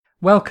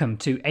Welcome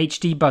to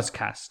HD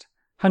Buzzcast,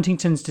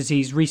 Huntington's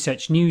disease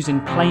research news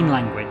in plain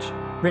language,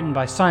 written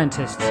by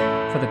scientists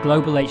for the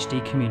global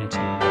HD community.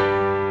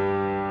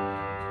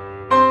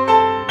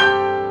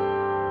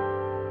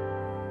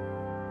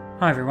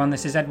 Hi everyone,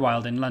 this is Ed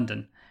Wild in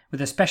London,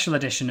 with a special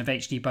edition of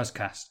HD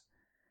Buzzcast.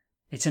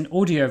 It's an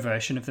audio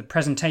version of the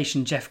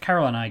presentation Jeff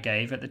Carroll and I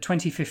gave at the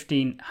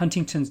 2015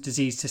 Huntington's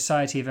Disease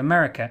Society of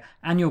America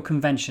annual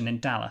convention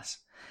in Dallas.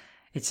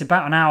 It's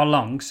about an hour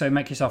long, so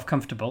make yourself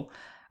comfortable,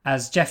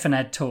 as Jeff and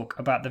Ed talk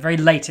about the very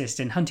latest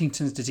in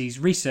Huntington's disease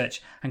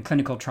research and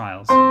clinical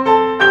trials.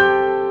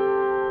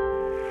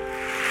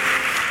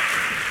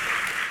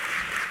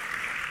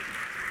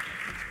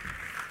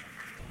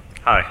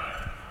 Hi.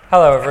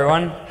 Hello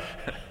everyone.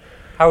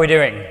 How are we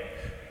doing?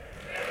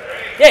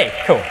 Yay,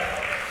 cool.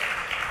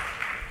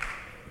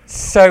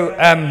 So,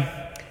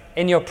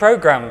 in your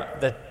program,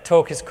 the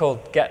talk is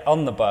called Get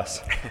on the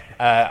Bus,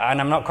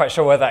 and I'm not quite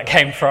sure where that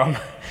came from,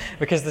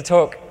 because the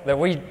talk that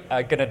we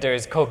are going to do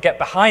is called Get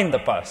Behind the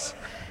Bus,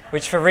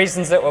 which for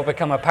reasons that will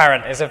become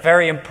apparent is a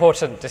very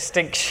important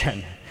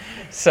distinction.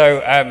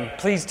 So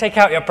please take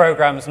out your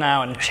programs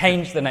now and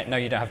change the name. No,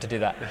 you don't have to do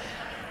that.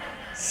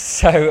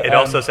 So it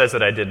also says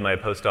that I did my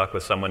postdoc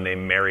with someone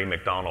named Mary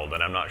McDonald,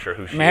 and I'm not sure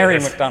who she is. Mary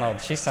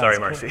McDonald, she sounds Sorry,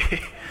 cool.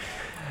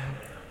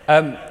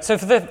 Marcy. So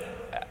for the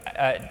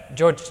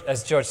George,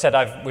 as George said,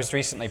 I was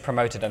recently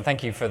promoted, and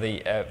thank you for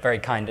the very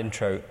kind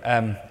intro.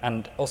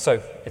 And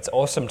also, it's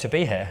awesome to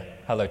be here.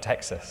 Hello,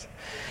 Texas.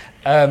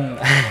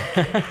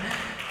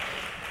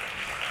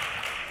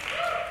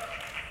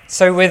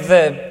 So with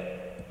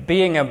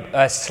being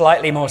a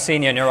slightly more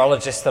senior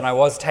neurologist than I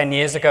was 10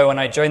 years ago when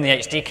I joined the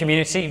HD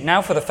community,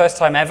 now for the first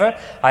time ever,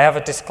 I have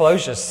a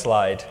disclosure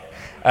slide.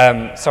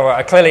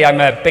 So clearly I'm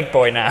a big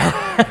boy now.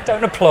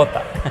 Don't applaud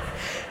that.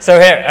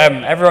 So here,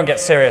 everyone get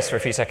serious for a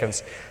few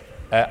seconds.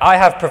 I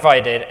have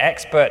provided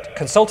expert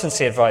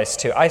consultancy advice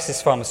to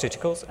ISIS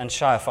Pharmaceuticals and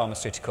Shire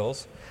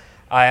Pharmaceuticals.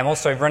 I am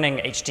also running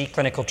HD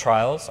clinical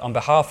trials on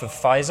behalf of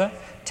Pfizer,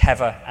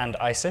 Teva, and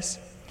ISIS.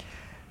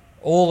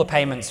 All the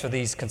payments for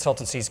these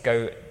consultancies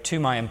go to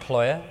my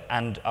employer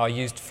and are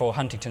used for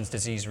Huntington's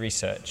disease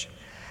research.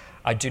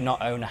 I do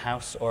not own a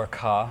house or a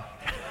car.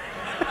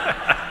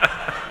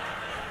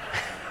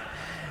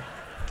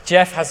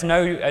 Jeff has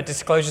no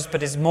disclosures,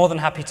 but is more than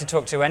happy to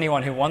talk to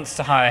anyone who wants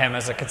to hire him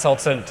as a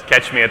consultant.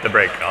 Catch me at the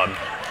break.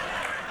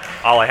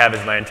 All I have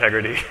is my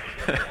integrity.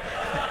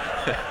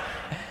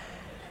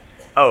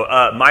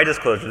 My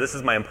disclosure. This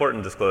is my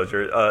important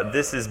disclosure.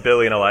 This is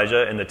Billy and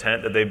Elijah in the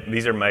tent.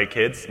 These are my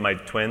kids, my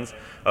twins.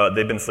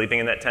 They've been sleeping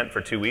in that tent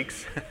for 2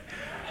 weeks.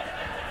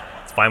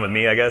 It's fine with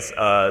me, I guess.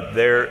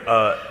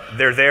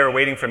 They're there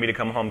waiting for me to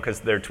come home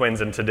because they're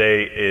twins, and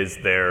today is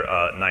their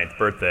 9th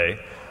birthday.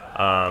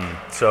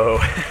 So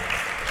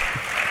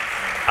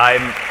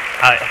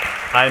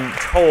I'm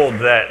told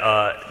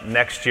that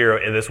next year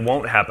this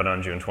won't happen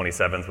on June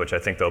 27th, which I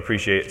think they'll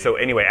appreciate. So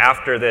anyway,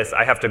 after this,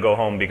 I have to go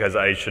home because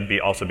I should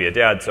also be a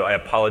dad. So I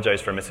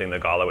apologize for missing the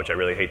gala, which I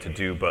really hate to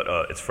do, but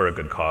it's for a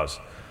good cause.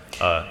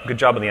 Good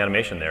job on the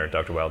animation there,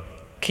 Dr. Weld.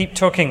 Keep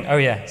talking. Oh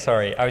yeah,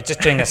 sorry. I was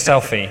just doing a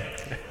selfie,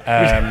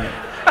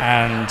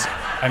 and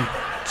I'm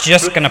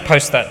just going to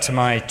post that to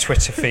my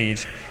Twitter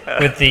feed.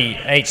 With the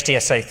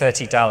HDSA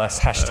 30 Dallas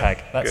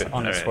hashtag. That's good.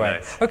 On its right, way.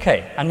 Nice.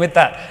 Okay, and with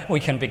that, we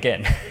can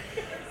begin.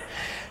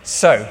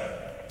 So,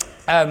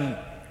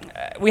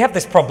 we have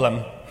this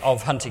problem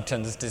of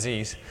Huntington's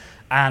disease,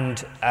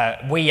 and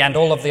we and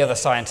all of the other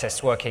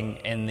scientists working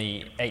in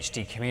the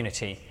HD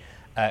community,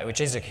 which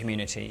is a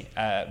community,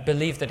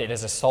 believe that it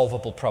is a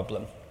solvable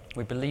problem.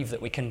 We believe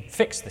that we can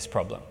fix this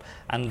problem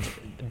and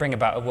bring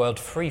about a world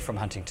free from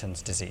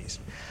Huntington's disease.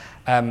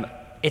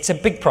 It's a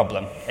big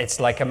problem. It's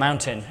like a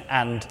mountain,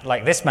 and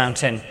like this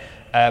mountain,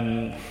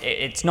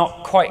 it's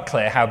not quite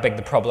clear how big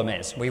the problem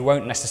is. We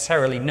won't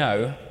necessarily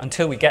know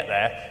until we get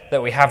there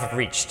that we have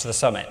reached the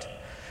summit.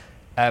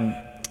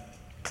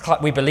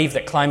 We believe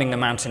that climbing the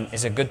mountain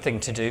is a good thing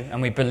to do,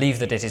 and we believe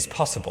that it is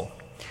possible.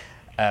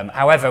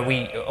 However,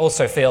 we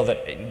also feel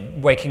that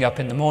waking up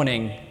in the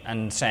morning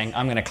and saying,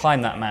 I'm going to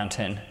climb that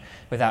mountain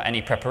without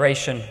any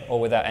preparation or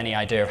without any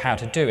idea of how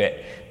to do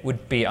it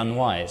would be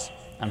unwise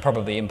and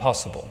probably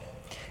impossible.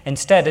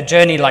 Instead, a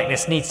journey like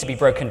this needs to be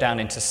broken down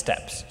into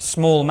steps,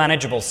 small,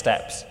 manageable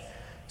steps,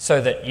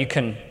 so that you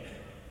can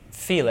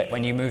feel it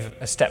when you move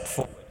a step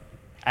forward.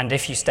 And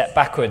if you step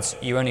backwards,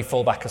 you only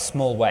fall back a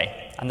small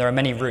way, and there are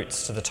many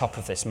routes to the top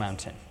of this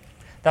mountain.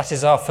 That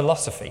is our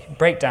philosophy,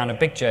 break down a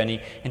big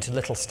journey into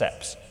little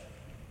steps.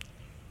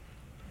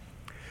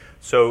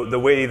 So the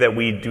way that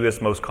we do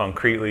this most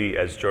concretely,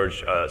 as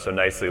George so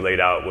nicely laid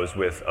out, was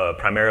with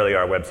primarily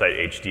our website,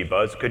 HD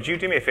Buzz. Could you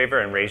do me a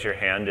favor and raise your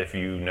hand if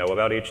you know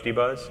about HD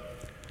Buzz?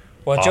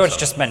 Well, Awesome. George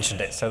just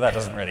mentioned it, so that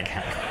doesn't really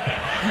count.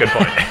 Good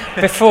point.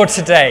 Before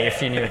today,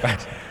 if you knew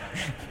about it.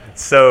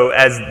 So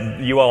as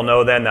you all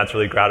know then, that's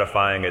really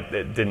gratifying.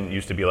 It didn't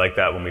used to be like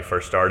that when we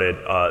first started.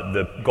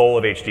 The goal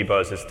of HD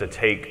Buzz is to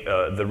take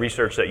the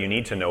research that you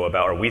need to know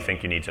about, or we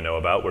think you need to know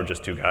about, we're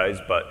just two guys,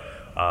 but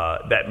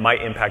that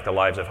might impact the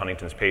lives of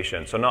Huntington's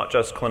patients. So not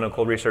just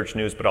clinical research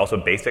news, but also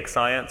basic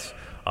science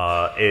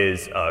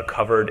is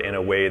covered in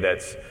a way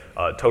that's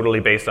totally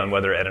based on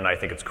whether Ed and I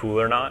think it's cool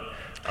or not.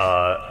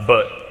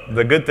 But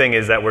the good thing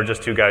is that we're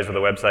just two guys with a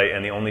website,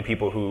 and the only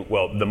people who,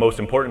 well, the most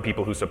important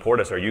people who support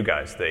us are you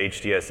guys. The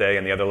HDSA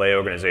and the other lay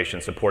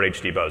organizations support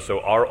HD Buzz, so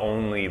our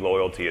only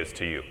loyalty is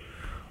to you.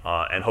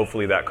 And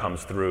hopefully that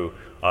comes through.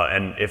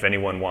 And if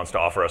anyone wants to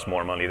offer us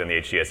more money than the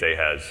HDSA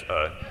has,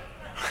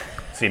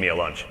 see me at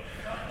lunch.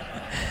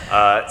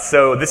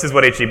 So this is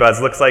what HD Buzz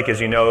looks like. As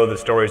you know, the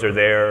stories are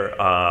there.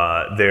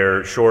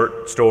 They're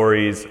short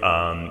stories.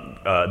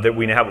 That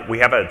we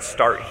have a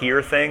start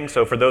here thing.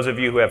 So for those of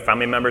you who have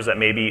family members that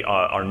maybe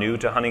are new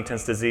to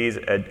Huntington's disease,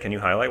 Ed, can you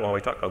highlight while we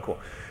talk? Oh, cool.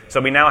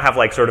 So we now have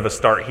like sort of a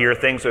start here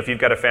thing. So if you've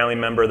got a family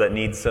member that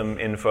needs some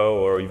info,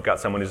 or you've got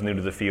someone who's new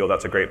to the field,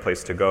 that's a great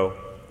place to go.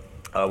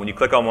 When you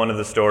click on one of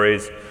the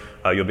stories,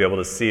 you'll be able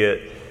to see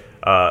it.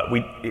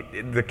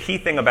 The key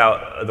thing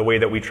about the way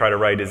that we try to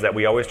write is that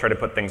we always try to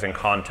put things in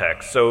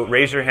context. So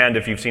raise your hand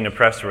if you've seen a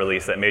press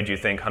release that made you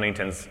think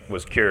Huntington's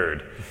was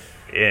cured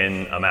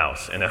in a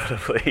mouse,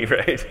 inevitably,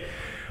 right?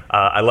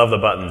 I love the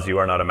buttons, you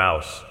are not a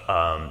mouse.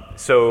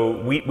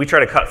 So we try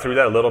to cut through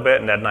that a little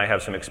bit, and Ed and I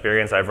have some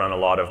experience. I've run a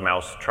lot of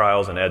mouse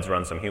trials, and Ed's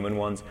run some human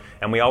ones.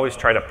 And we always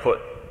try to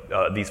put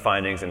these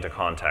findings into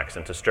context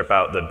and to strip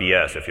out the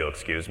BS, if you'll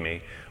excuse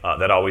me,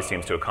 that always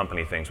seems to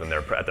accompany things when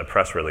they're at the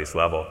press release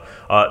level.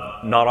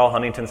 Not all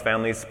Huntington's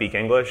families speak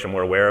English, and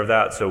we're aware of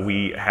that, so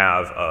we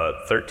have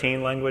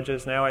 13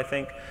 languages now, I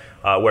think,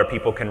 where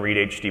people can read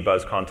HD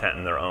Buzz content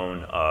in their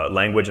own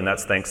language, and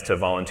that's thanks to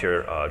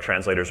volunteer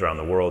translators around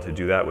the world who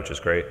do that, which is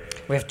great.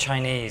 We have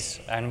Chinese,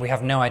 and we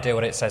have no idea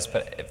what it says,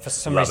 but for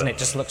some reason it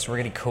just looks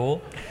really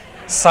cool.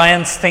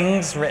 Science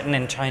things written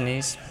in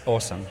Chinese,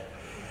 awesome.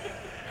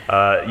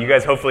 You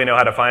guys hopefully know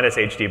how to find us,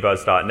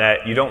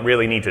 hdbuzz.net. You don't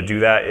really need to do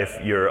that if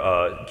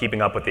you're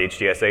keeping up with the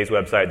HDSA's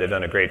website. They've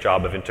done a great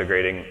job of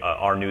integrating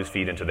our news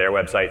feed into their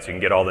website, so you can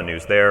get all the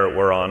news there.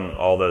 We're on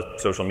all the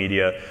social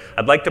media.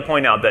 I'd like to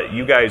point out that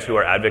you guys who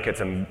are advocates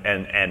and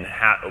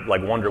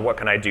like wonder, what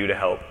can I do to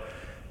help?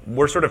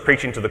 We're sort of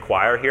preaching to the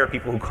choir here.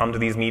 People who come to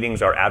these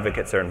meetings are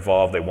advocates, they're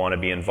involved, they want to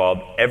be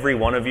involved. Every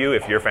one of you,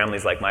 if your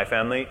family's like my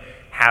family,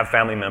 have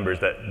family members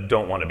that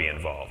don't want to be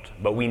involved,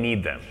 but we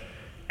need them.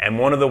 And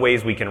one of the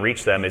ways we can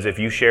reach them is if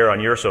you share on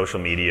your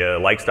social media,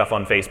 like stuff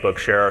on Facebook,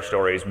 share our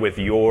stories with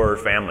your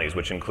families,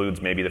 which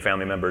includes maybe the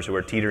family members who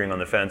are teetering on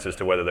the fence as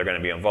to whether they're going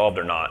to be involved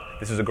or not.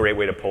 This is a great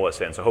way to pull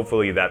us in. So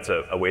hopefully that's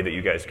a way that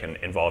you guys can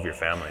involve your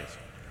families.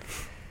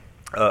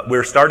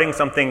 We're starting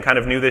something kind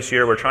of new this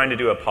year. We're trying to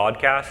do a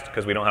podcast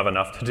because we don't have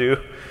enough to do.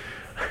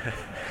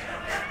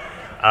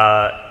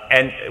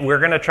 And we're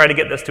going to try to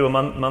get this to a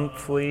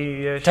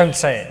monthly-ish. Don't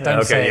say it.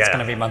 Don't say it's going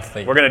to be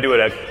monthly. We're going to do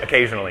it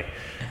occasionally.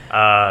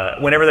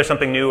 Whenever there's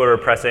something new or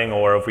pressing,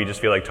 or if we just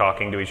feel like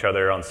talking to each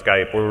other on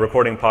Skype, we're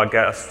recording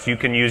podcasts. You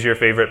can use your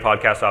favorite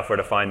podcast software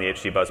to find the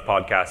HD Buzz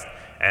podcast,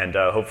 and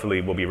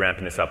hopefully we'll be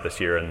ramping this up this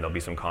year, and there'll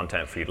be some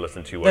content for you to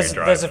listen to while you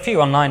drive. There's a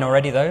few online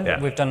already, though. Yeah.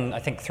 We've done, I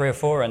think, 3 or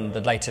 4, and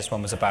the latest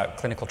one was about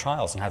clinical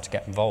trials and how to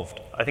get involved.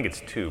 I think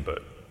it's 2,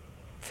 but...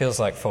 Feels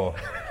like 4.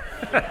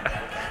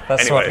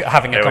 That's anyway, what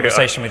having a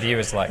conversation with you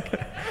is like.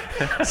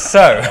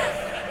 So...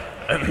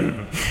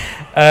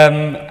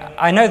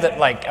 I know that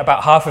like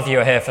about half of you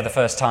are here for the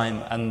first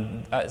time,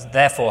 and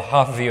therefore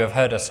half of you have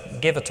heard us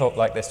give a talk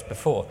like this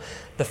before.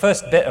 The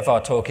first bit of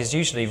our talk is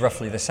usually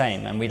roughly the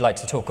same, and we'd like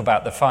to talk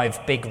about the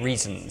 5 big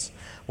reasons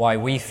why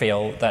we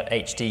feel that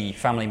HD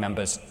family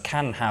members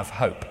can have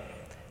hope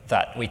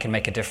that we can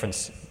make a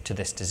difference to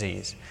this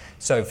disease.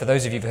 So for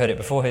those of you who've heard it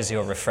before, here's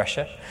your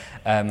refresher,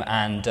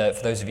 and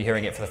for those of you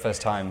hearing it for the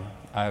first time,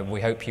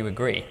 we hope you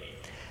agree.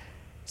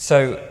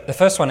 So the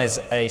first one is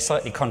a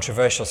slightly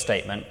controversial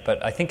statement,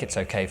 but I think it's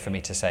okay for me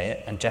to say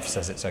it, and Jeff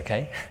says it's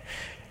okay.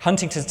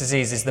 Huntington's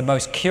disease is the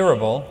most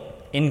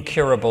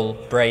incurable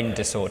brain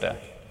disorder.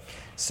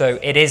 So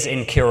it is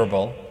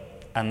incurable,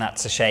 and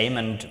that's a shame,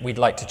 and we'd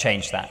like to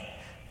change that.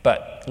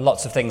 But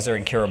lots of things are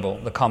incurable.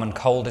 The common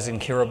cold is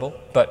incurable,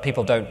 but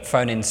people don't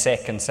phone in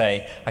sick and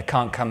say, I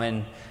can't come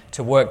in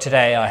to work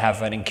today, I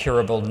have an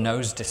incurable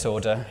nose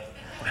disorder.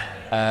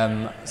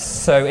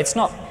 So it's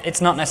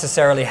not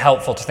necessarily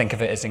helpful to think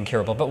of it as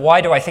incurable. But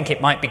why do I think it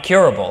might be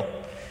curable?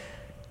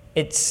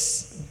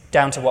 It's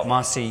down to what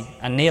Marcy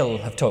and Neil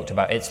have talked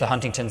about. It's the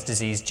Huntington's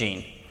disease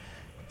gene.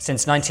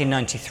 Since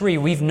 1993,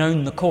 we've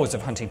known the cause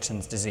of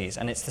Huntington's disease,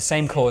 and it's the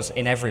same cause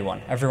in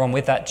everyone. Everyone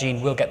with that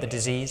gene will get the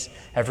disease.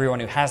 Everyone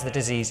who has the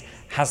disease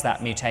has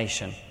that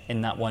mutation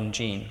in that one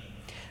gene.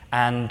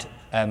 And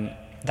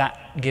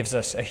that gives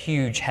us a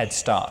huge head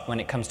start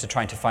when it comes to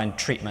trying to find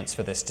treatments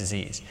for this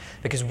disease,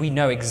 because we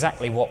know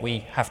exactly what we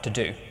have to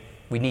do.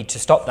 We need to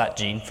stop that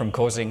gene from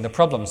causing the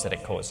problems that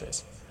it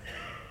causes.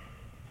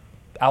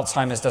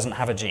 Alzheimer's doesn't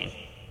have a gene.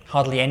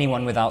 Hardly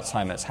anyone with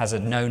Alzheimer's has a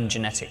known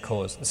genetic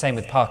cause. The same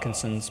with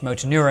Parkinson's,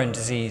 motor neurone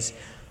disease.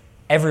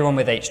 Everyone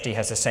with HD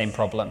has the same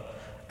problem,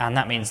 and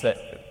that means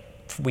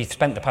that we've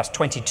spent the past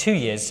 22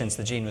 years since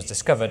the gene was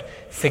discovered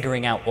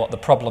figuring out what the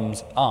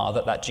problems are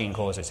that gene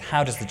causes.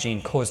 How does the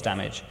gene cause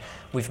damage?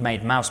 We've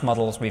made mouse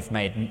models, we've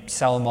made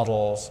cell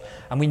models,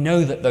 and we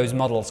know that those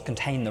models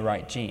contain the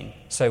right gene.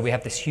 So we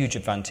have this huge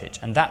advantage,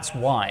 and that's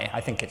why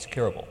I think it's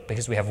curable,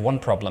 because we have one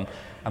problem,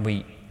 and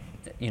we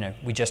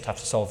just have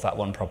to solve that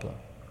one problem.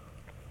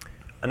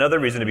 Another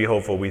reason to be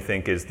hopeful, we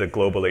think, is the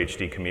global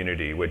HD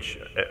community, which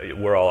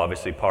we're all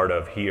obviously part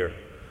of here.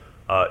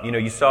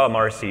 You saw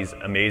Marcy's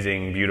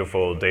amazing,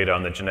 beautiful data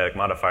on the genetic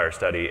modifier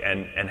study,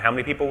 and how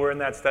many people were in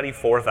that study?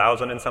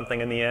 4,000 and something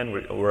in the end.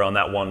 We're on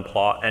that one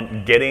plot,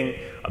 and getting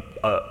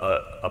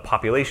a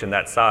population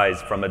that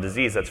size from a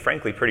disease that's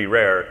frankly pretty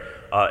rare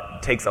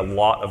takes a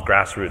lot of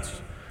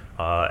grassroots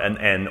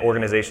and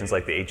organizations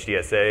like the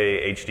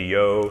HDSA,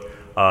 HDO,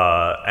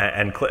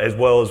 and as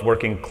well as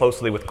working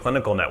closely with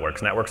clinical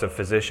networks of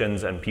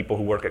physicians and people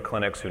who work at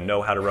clinics who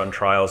know how to run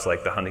trials,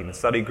 like the Huntington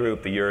Study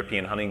Group, the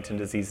European Huntington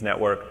Disease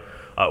Network.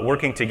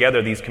 Working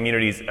together, these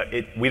communities,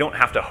 we don't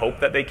have to hope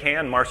that they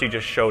can. Marcy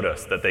just showed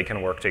us that they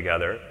can work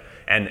together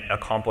and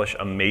accomplish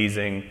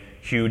amazing,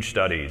 huge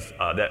studies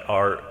that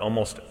are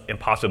almost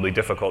impossibly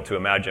difficult to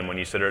imagine when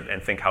you sit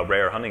and think how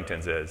rare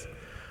Huntington's is.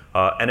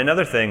 And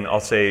another thing I'll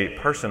say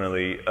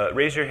personally,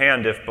 raise your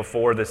hand if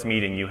before this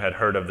meeting you had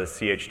heard of the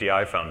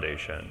CHDI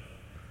Foundation.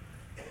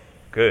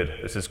 Good,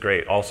 this is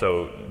great.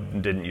 Also,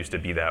 didn't used to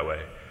be that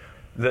way.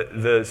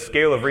 The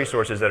scale of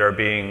resources that are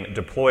being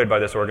deployed by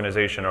this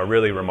organization are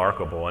really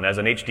remarkable. And as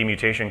an HD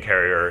mutation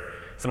carrier,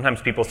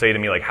 sometimes people say to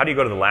me, like, how do you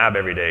go to the lab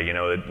every day?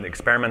 The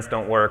experiments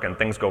don't work and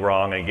things go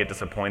wrong and you get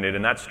disappointed.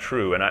 And that's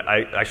true. And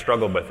I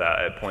struggled with that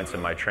at points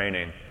in my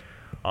training.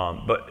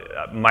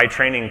 But my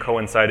training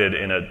coincided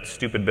in a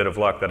stupid bit of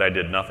luck that I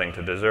did nothing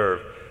to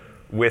deserve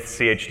with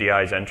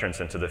CHDI's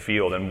entrance into the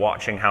field, and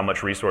watching how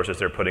much resources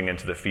they're putting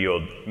into the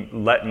field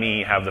let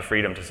me have the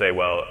freedom to say,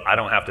 well, I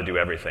don't have to do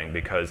everything,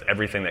 because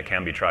everything that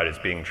can be tried is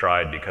being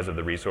tried because of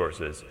the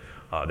resources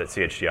that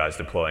CHDI is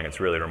deploying. It's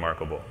really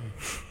remarkable.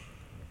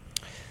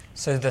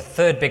 So the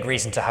third big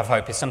reason to have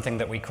hope is something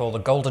that we call the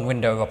golden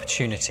window of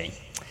opportunity.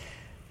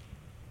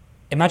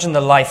 Imagine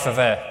the life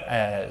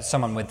of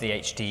someone with the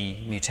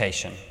HD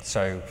mutation.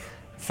 So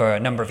for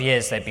a number of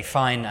years, they'd be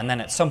fine, and then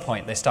at some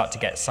point, they start to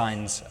get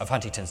signs of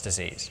Huntington's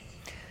disease.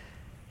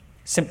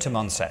 Symptom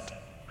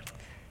onset.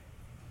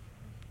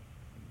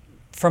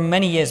 From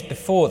many years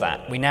before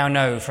that, we now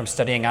know from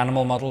studying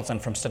animal models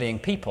and from studying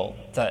people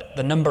that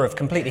the number of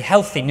completely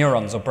healthy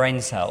neurons or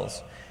brain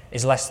cells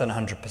is less than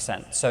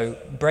 100%. So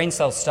brain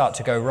cells start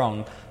to go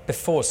wrong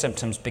before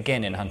symptoms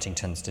begin in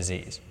Huntington's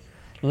disease.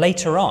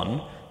 Later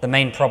on, the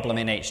main problem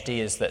in HD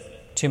is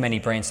that too many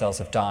brain cells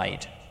have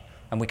died,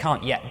 and we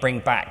can't yet bring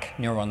back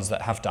neurons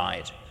that have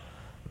died.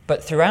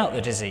 But throughout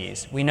the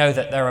disease, we know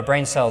that there are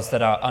brain cells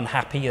that are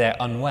unhappy, they're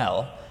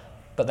unwell,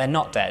 but they're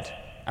not dead.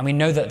 And we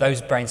know that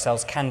those brain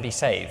cells can be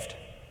saved.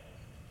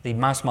 The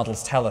mouse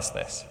models tell us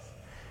this.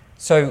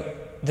 So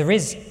there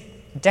is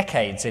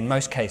decades, in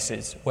most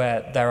cases,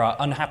 where there are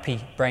unhappy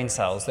brain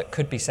cells that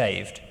could be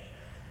saved.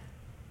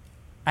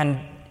 And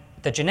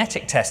the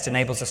genetic test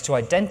enables us to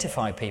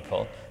identify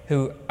people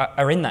who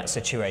are in that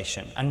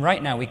situation. And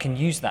right now we can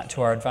use that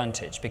to our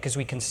advantage, because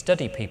we can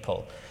study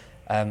people.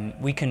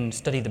 We can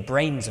study the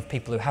brains of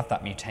people who have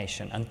that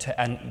mutation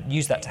and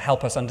use that to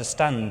help us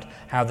understand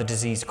how the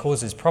disease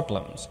causes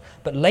problems.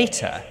 But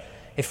later,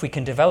 if we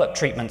can develop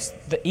treatments,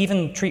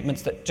 even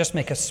treatments that just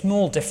make a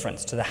small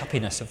difference to the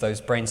happiness of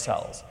those brain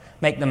cells,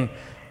 make them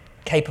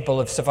capable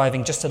of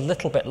surviving just a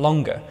little bit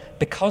longer,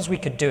 because we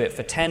could do it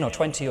for 10 or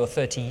 20 or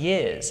 30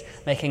 years,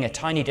 making a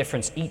tiny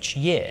difference each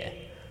year,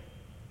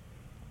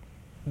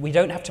 we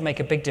don't have to make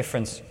a big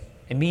difference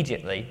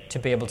immediately to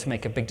be able to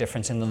make a big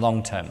difference in the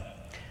long term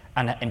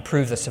and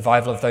improve the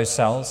survival of those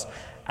cells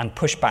and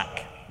push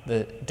back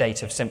the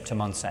date of symptom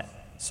onset,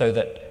 so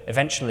that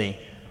eventually,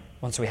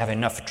 once we have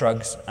enough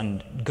drugs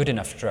and good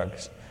enough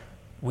drugs,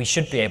 we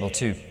should be able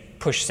to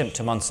push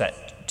symptom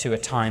onset to a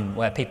time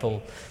where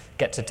people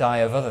get to die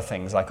of other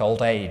things like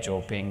old age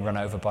or being run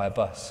over by a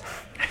bus.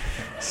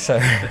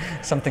 So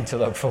something to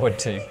look forward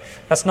to.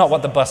 That's not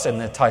what the bus in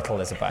the title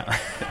is about.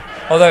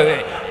 Although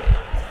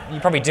you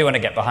probably do want to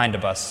get behind a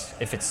bus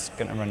if it's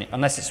going to run you,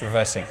 unless it's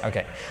reversing.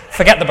 Okay,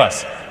 forget the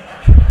bus.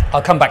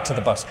 I'll come back to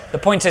the bus. The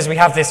point is we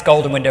have this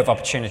golden window of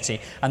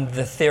opportunity and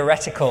the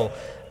theoretical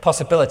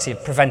possibility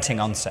of preventing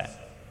onset.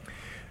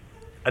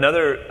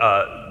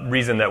 Another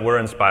reason that we're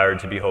inspired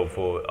to be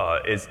hopeful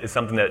is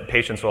something that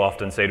patients will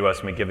often say to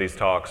us when we give these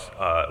talks,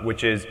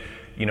 which is,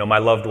 my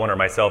loved one or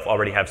myself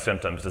already have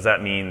symptoms. Does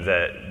that mean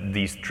that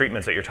these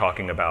treatments that you're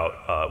talking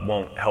about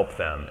won't help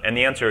them? And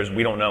the answer is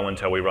we don't know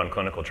until we run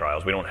clinical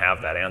trials. We don't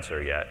have that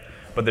answer yet.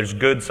 But there's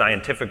good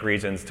scientific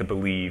reasons to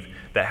believe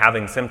that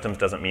having symptoms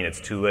doesn't mean it's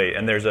too late.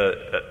 And there's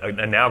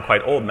a now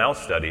quite old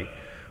mouse study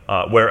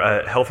where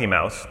a healthy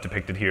mouse,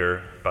 depicted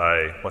here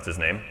by, what's his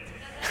name?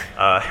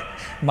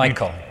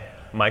 Michael.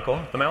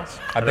 Michael, the mouse?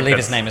 I believe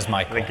his name is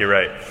Michael. I think you're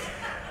right.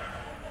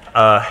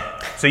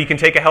 So you can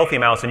take a healthy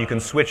mouse and you can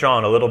switch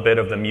on a little bit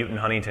of the mutant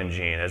Huntington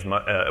gene. As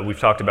we've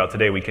talked about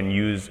today, we can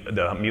use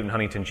the mutant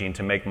Huntington gene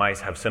to make mice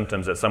have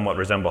symptoms that somewhat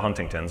resemble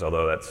Huntington's,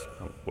 although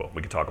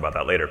we could talk about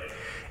that later.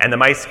 And the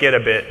mice get a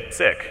bit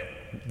sick.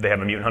 They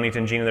have a mutant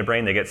Huntington gene in their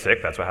brain, they get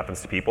sick, that's what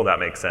happens to people, that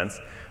makes sense.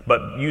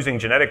 But using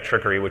genetic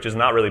trickery, which is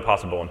not really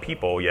possible in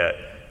people yet,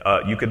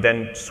 you could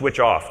then switch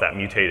off that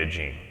mutated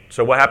gene.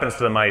 So what happens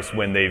to the mice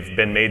when they've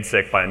been made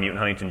sick by a mutant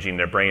Huntington gene in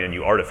their brain and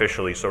you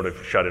artificially sort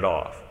of shut it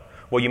off?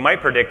 Well, you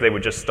might predict they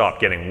would just stop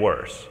getting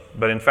worse.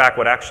 But in fact,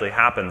 what actually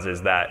happens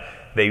is that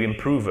they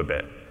improve a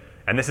bit.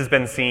 And this has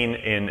been seen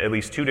in at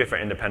least 2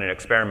 different independent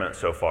experiments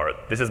so far.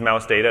 This is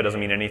mouse data, it doesn't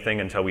mean anything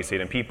until we see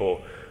it in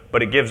people,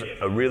 but it gives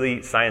a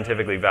really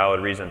scientifically valid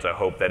reason to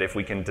hope that if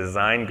we can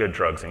design good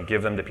drugs and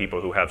give them to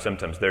people who have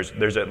symptoms,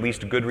 there's at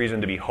least a good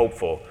reason to be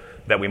hopeful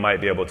that we might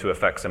be able to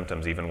affect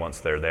symptoms even once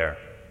they're there.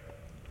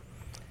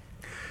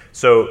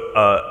 So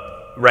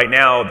right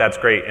now, that's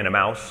great in a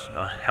mouse.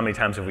 How many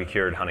times have we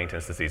cured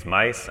Huntington's disease?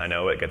 Mice, I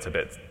know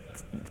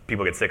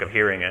people get sick of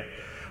hearing it.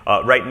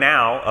 Right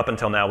now, up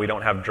until now, we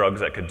don't have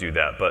drugs that could do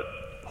that, but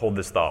hold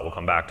this thought, we'll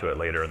come back to it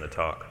later in the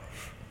talk.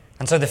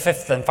 And so the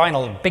fifth and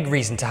final big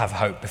reason to have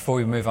hope before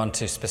we move on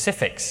to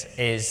specifics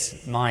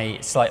is my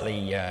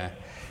slightly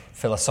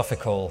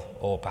philosophical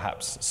or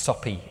perhaps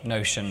soppy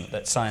notion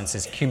that science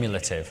is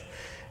cumulative.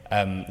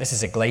 This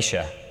is a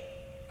glacier.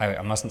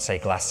 I mustn't say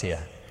glacier,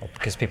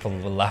 because people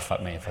will laugh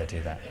at me if I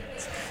do that.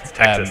 It's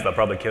Texas, they'll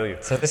probably kill you.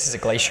 So this is a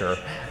glacier,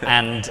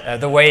 and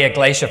the way a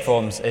glacier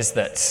forms is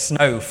that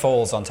snow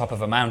falls on top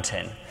of a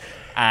mountain,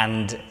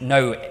 and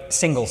no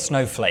single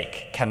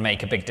snowflake can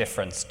make a big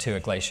difference to a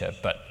glacier,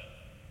 but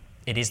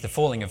it is the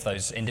falling of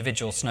those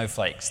individual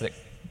snowflakes that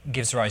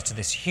gives rise to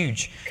this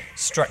huge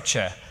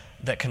structure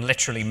that can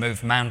literally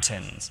move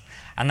mountains.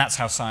 And that's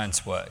how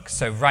science works.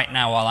 So right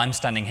now, while I'm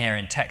standing here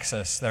in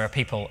Texas, there are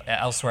people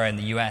elsewhere in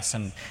the US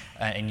and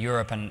in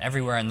Europe and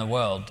everywhere in the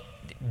world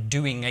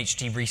doing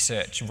HD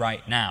research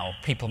right now,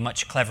 people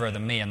much cleverer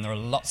than me, and there are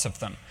lots of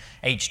them.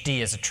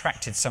 HD has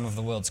attracted some of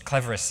the world's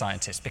cleverest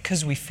scientists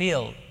because we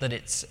feel that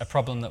it's a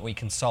problem that we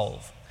can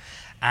solve.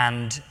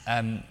 And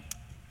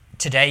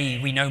today,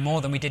 we know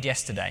more than we did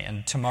yesterday,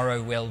 and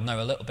tomorrow we'll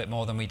know a little bit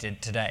more than we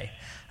did today.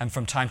 And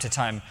from time to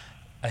time,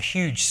 a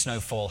huge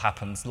snowfall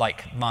happens,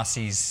 like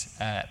Marcy's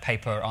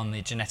paper on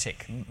the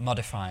genetic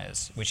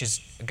modifiers, which is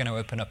going to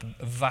open up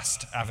a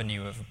vast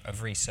avenue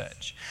of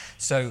research.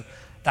 So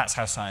that's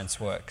how science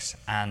works,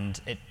 and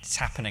it's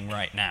happening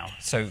right now.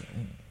 So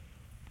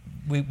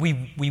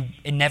we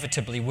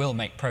inevitably will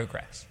make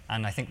progress,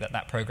 and I think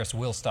that progress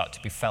will start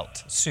to be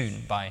felt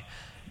soon by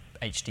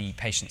HD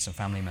patients and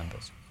family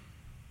members.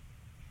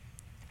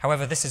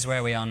 However, this is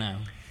where we are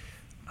now.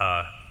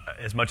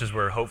 As much as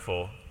we're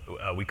hopeful,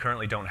 we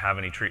currently don't have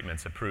any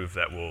treatments approved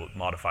that will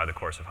modify the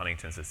course of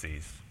Huntington's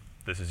disease.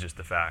 This is just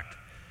a fact.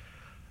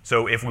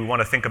 So if we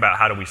want to think about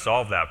how do we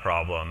solve that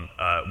problem,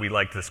 we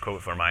like this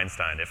quote from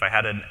Einstein. If I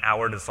had an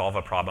hour to solve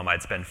a problem,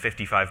 I'd spend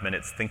 55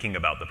 minutes thinking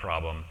about the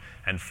problem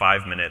and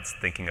 5 minutes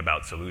thinking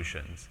about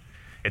solutions.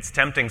 It's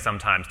tempting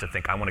sometimes to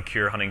think, I want to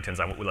cure Huntington's,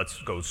 let's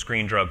go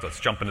screen drugs, let's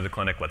jump into the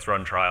clinic, let's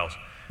run trials.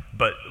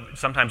 But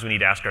sometimes we need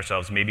to ask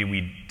ourselves, maybe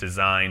we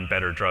design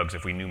better drugs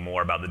if we knew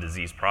more about the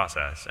disease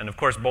process. And of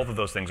course, both of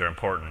those things are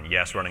important.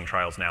 Yes, running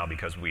trials now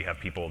because we have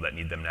people that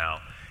need them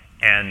now,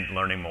 and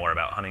learning more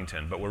about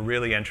Huntington. But we're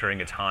really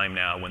entering a time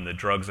now when the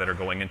drugs that are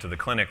going into the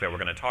clinic that we're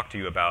going to talk to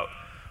you about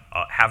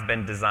have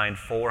been designed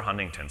for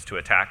Huntington's to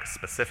attack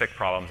specific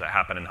problems that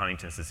happen in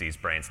Huntington's disease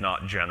brains,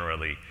 not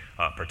generally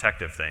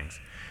protective things.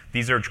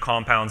 These are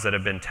compounds that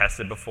have been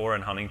tested before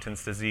in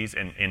Huntington's disease,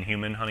 in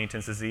human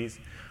Huntington's disease.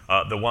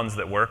 The ones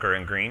that work are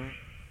in green.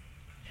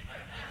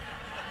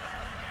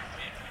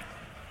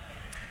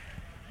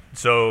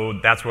 So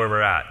that's where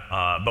we're at.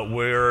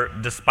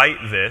 But despite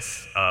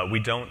this, we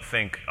don't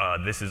think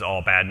this is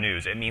all bad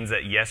news. It means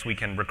that yes, we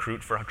can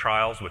recruit for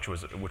trials, which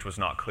was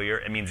not clear.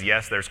 It means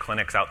yes, there's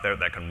clinics out there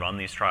that can run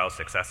these trials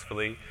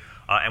successfully,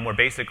 and we're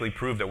basically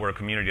proved that we're a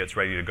community that's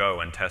ready to go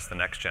and test the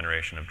next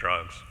generation of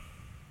drugs.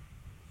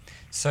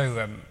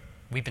 So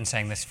we've been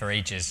saying this for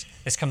ages.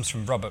 This comes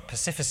from Robert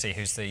Pacifici,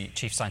 who's the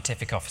Chief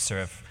Scientific Officer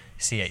of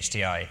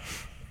CHDI.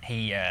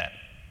 He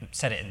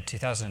said it in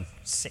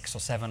 2006 or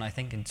 7, I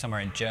think, somewhere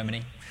in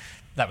Germany.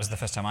 That was the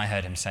first time I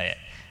heard him say it.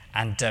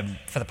 And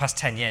for the past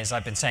 10 years,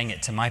 I've been saying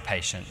it to my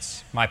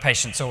patients. My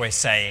patients always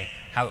say,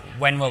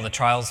 when will the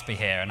trials be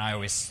here? And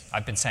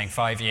I've been saying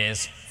 5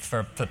 years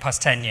for the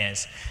past 10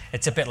 years.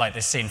 It's a bit like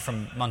this scene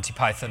from Monty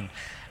Python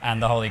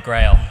and the Holy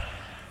Grail.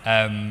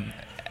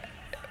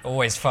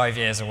 Always 5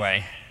 years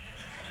away.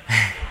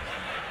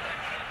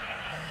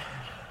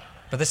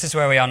 But this is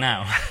where we are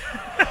now.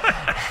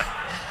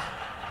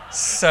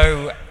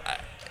 So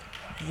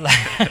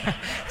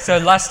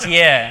last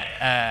year,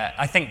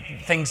 I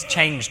think things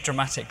changed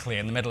dramatically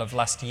in the middle of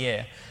last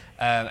year.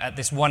 At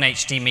this One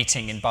HD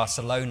meeting in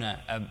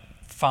Barcelona,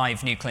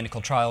 5 new clinical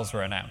trials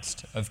were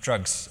announced of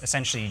drugs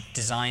essentially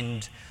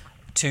designed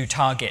to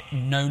target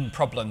known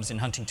problems in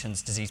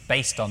Huntington's disease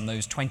based on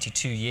those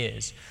 22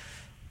 years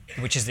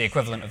which is the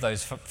equivalent of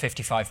those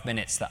 55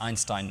 minutes that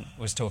Einstein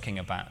was talking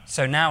about.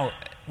 So now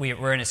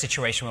we're in a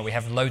situation where we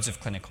have loads of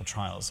clinical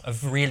trials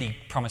of really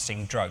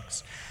promising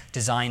drugs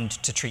designed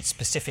to treat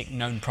specific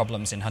known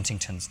problems in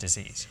Huntington's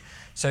disease.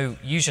 So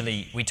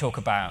usually we talk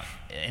about,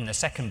 in the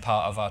second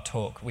part of our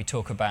talk, we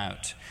talk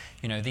about,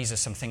 these are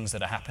some things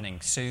that are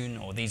happening soon,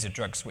 or these are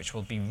drugs which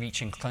will be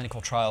reaching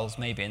clinical trials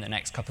maybe in the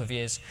next couple of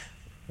years.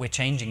 We're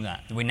changing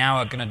that. We now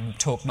are going to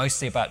talk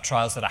mostly about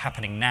trials that are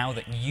happening now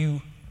that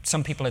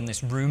some people in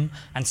this room,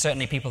 and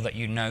certainly people that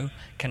you know,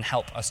 can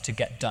help us to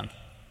get done.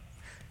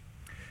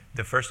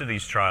 The first of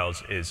these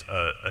trials is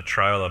a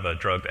trial of a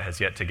drug that has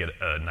yet to get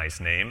a nice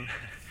name.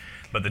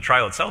 But the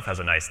trial itself has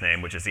a nice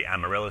name, which is the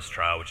Amaryllis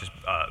trial, which is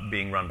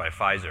being run by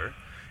Pfizer.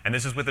 And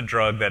this is with a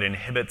drug that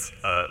inhibits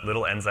a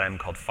little enzyme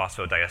called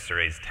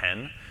phosphodiesterase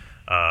 10,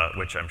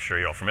 which I'm sure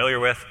you're all familiar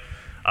with.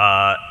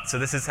 So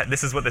this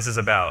is what this is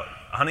about.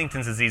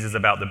 Huntington's disease is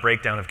about the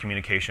breakdown of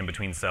communication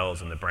between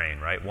cells in the brain,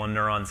 right? One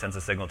neuron sends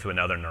a signal to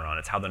another neuron.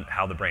 It's how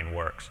the brain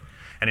works.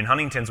 And in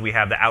Huntington's, we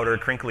have the outer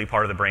crinkly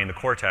part of the brain, the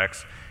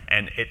cortex,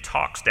 and it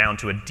talks down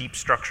to a deep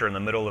structure in the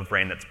middle of the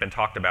brain that's been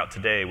talked about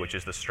today, which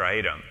is the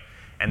striatum.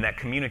 And that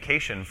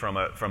communication from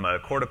a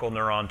cortical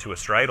neuron to a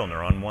striatal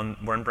neuron,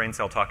 one brain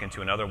cell talking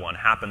to another one,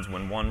 happens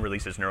when one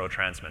releases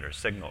neurotransmitters,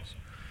 signals.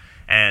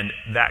 And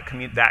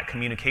that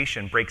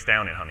communication breaks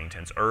down in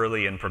Huntington's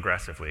early and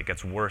progressively. It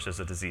gets worse as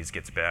the disease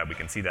gets bad. We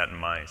can see that in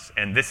mice.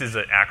 And this is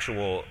an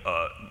actual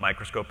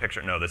microscope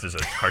picture. No, this is a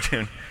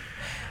cartoon.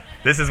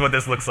 This is what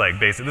this looks like,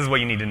 basically. This is what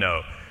you need to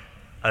know.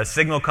 A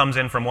signal comes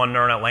in from one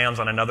neuron, it lands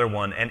on another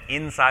one, and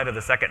inside of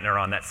the second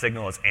neuron, that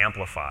signal is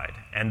amplified.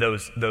 And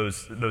those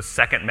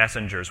second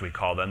messengers, we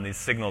call them, these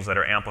signals that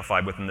are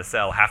amplified within the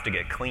cell, have to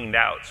get cleaned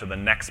out so the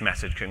next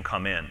message can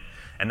come in.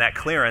 And that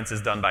clearance is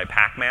done by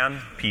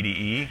Pac-Man,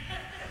 PDE.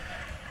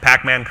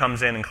 Pac-Man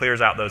comes in and clears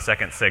out those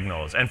second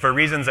signals. And for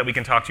reasons that we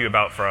can talk to you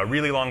about for a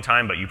really long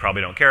time, but you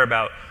probably don't care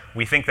about,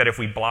 we think that if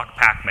we block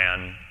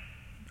Pac-Man,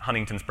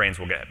 Huntington's brains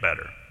will get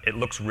better. It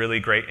looks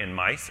really great in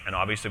mice, and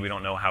obviously we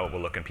don't know how it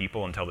will look in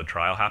people until the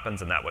trial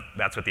happens, and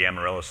that's what the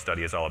Amaryllis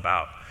study is all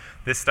about.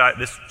 This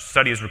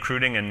study is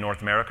recruiting in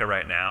North America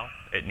right now.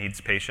 It needs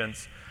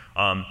patients.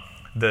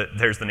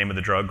 There's the name of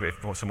the drug.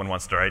 If someone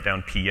wants to write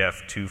down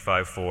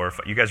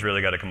PF254, you guys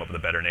really got to come up with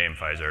a better name,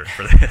 Pfizer,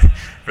 for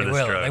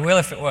this drug. They will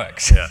if it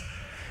works. Yeah.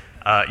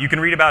 You can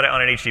read about it on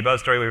an HD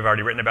Buzz story. We've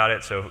already written about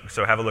it, so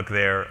have a look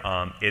there.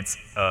 It's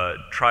a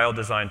trial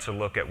designed to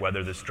look at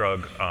whether this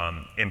drug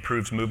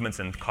improves movements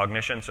and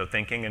cognition, so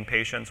thinking in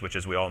patients, which,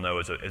 as we all know,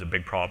 is a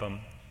big problem.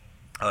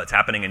 It's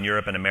happening in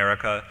Europe and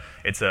America.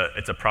 It's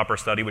a proper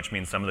study, which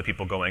means some of the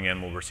people going in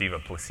will receive a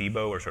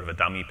placebo or sort of a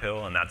dummy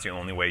pill, and that's the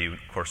only way you, of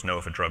course, know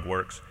if a drug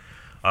works.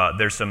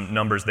 There's some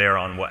numbers there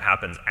on what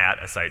happens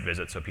at a site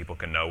visit so people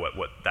can know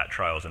what that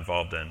trial is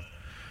involved in.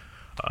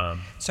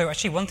 So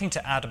actually one thing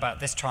to add about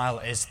this trial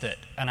is that,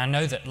 and I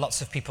know that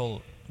lots of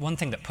people, one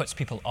thing that puts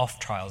people off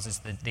trials is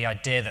the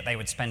idea that they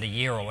would spend a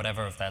year or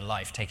whatever of their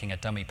life taking a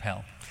dummy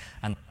pill.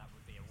 And that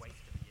would be a waste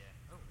of a year.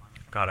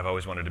 God, I've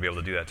always wanted to be able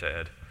to do that to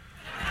Ed.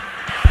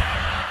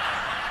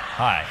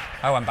 Hi.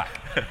 Oh, I'm back.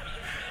 It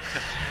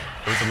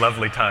was a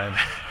lovely time.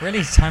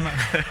 Really? Time up?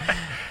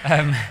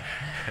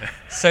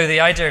 So the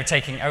idea of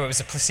taking, it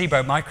was a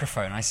placebo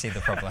microphone. I see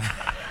the problem.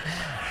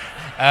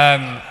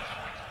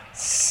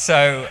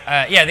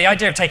 The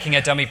idea of taking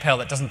a dummy pill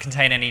that doesn't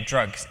contain any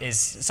drugs is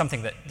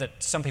something that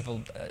some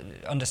people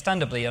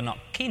understandably are not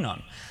keen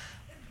on.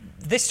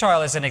 This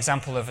trial is an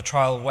example of a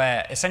trial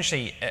where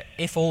essentially,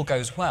 if all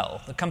goes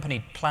well, the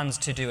company plans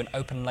to do an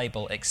open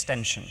label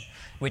extension,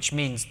 which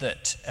means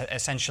that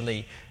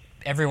essentially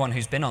everyone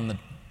who's been on the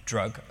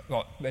drug,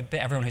 or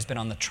everyone who's been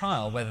on the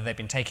trial, whether they've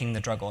been taking the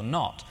drug or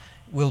not,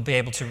 will be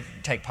able to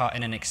take part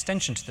in an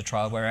extension to the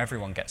trial where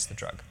everyone gets the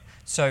drug.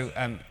 So,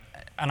 and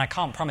I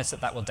can't promise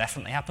that will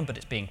definitely happen, but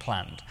it's being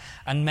planned.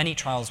 And many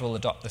trials will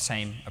adopt the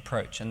same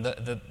approach, and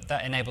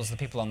that enables the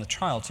people on the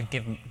trial to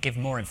give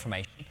more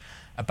information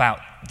about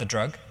the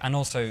drug, and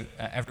also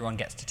everyone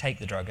gets to take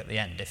the drug at the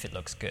end if it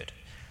looks good.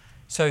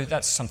 So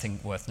that's something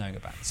worth knowing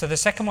about. So the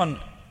second one,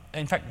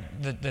 in fact,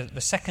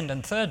 the second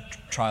and third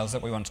trials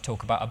that we want to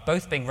talk about are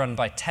both being run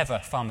by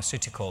Teva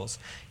Pharmaceuticals.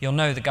 You'll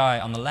know the guy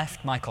on the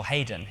left, Michael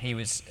Hayden. He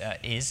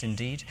is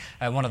indeed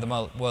one of the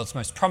world's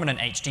most prominent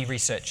HD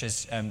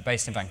researchers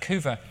based in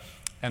Vancouver.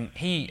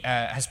 He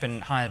has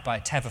been hired by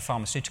Teva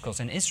Pharmaceuticals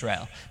in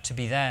Israel to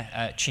be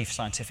their chief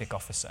scientific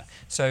officer.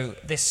 So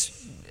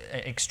this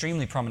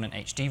extremely prominent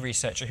HD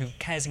researcher who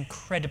cares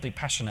incredibly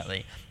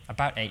passionately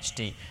about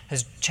HD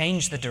has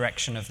changed the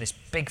direction of this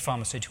big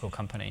pharmaceutical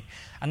company.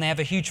 And they have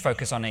a huge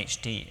focus on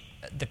HD,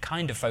 the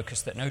kind of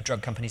focus that no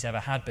drug company's ever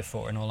had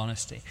before, in all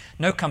honesty.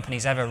 No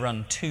company's ever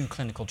run 2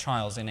 clinical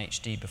trials in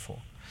HD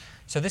before.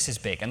 So this is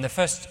big. And the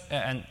first,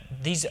 and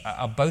these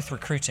are both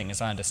recruiting, as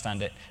I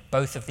understand it.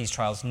 Both of these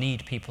trials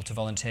need people to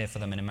volunteer for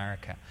them in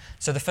America.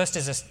 So the first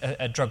is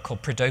a drug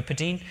called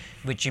predopidine,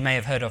 which you may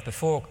have heard of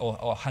before,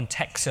 or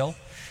Huntexil.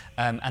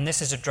 And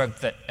this is a drug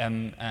that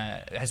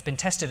has been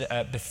tested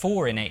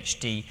before in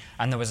HD,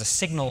 and there was a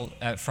signal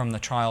from the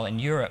trial in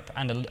Europe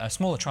and a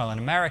smaller trial in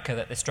America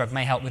that this drug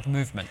may help with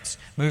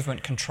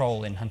movement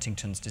control in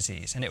Huntington's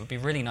disease. And it would be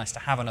really nice to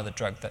have another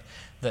drug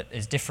that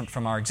is different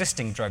from our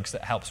existing drugs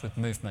that helps with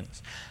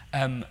movements.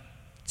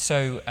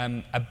 So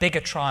a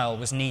bigger trial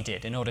was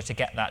needed in order to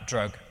get that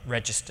drug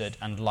registered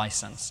and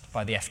licensed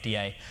by the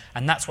FDA,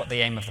 and that's what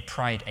the aim of the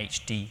PRIDE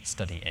HD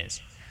study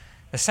is.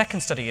 The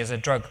second study is a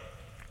drug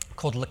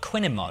called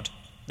Laquinimod,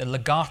 the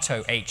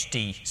Legato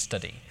HD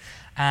study.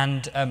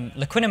 And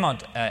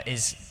Laquinimod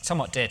is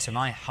somewhat dear to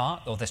my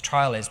heart, or this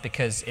trial is,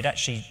 because it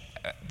actually,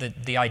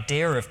 the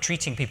idea of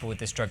treating people with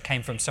this drug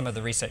came from some of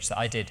the research that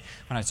I did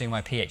when I was doing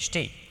my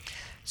PhD.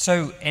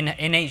 So in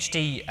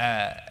HD,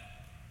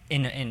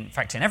 in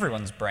fact in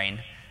everyone's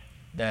brain,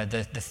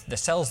 the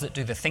cells that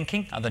do the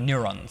thinking are the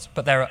neurons,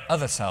 but there are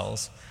other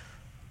cells,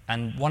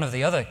 and one of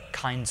the other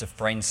kinds of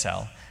brain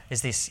cell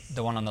is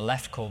the one on the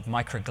left called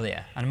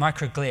microglia. And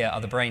microglia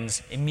are the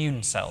brain's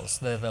immune cells.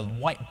 They're the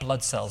white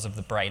blood cells of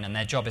the brain, and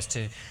their job is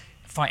to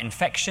fight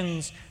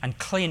infections and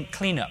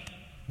clean up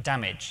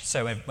damage.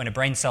 So when a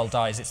brain cell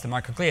dies, it's the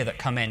microglia that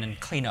come in and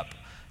clean up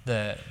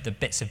the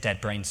bits of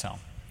dead brain cell.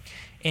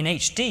 In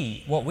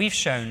HD, what we've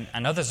shown,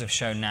 and others have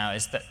shown now,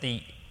 is that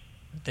the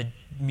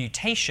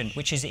mutation,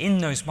 which is in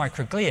those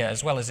microglia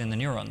as well as in the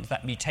neurons,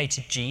 that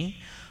mutated gene,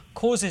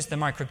 causes the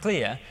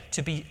microglia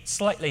to be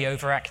slightly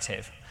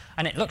overactive.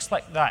 And it looks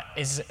like that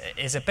is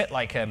a bit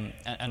like an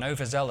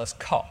overzealous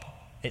cop.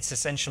 It's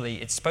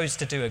supposed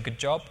to do a good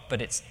job,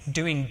 but it's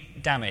doing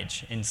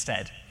damage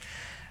instead.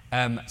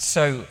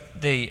 So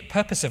the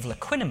purpose of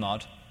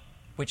Laquinimod,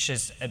 which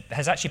has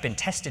actually been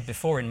tested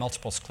before in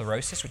multiple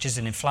sclerosis, which is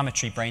an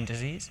inflammatory brain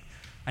disease,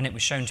 and it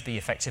was shown to be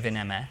effective in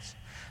MS.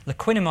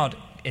 Laquinimod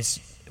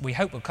we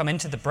hope, will come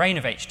into the brain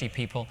of HD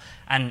people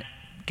and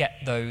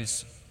get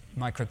those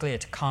microglia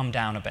to calm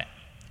down a bit.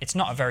 It's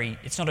not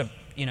a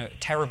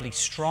terribly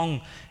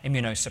strong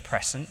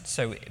immunosuppressant,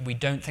 so we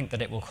don't think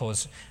that it will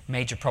cause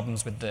major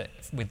problems with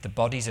the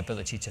body's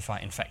ability to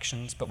fight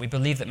infections, but we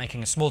believe that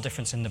making a small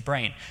difference in the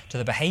brain to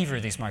the behavior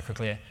of these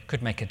microglia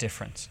could make a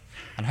difference,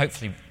 and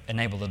hopefully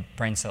enable the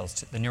brain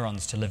cells, the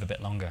neurons, to live a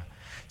bit longer.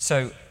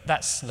 So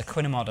that's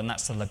Laquinimod, and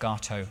that's the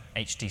Legato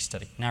HD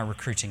study, now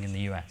recruiting in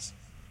the US.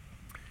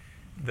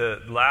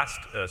 The last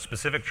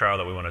specific trial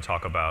that we want to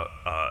talk about,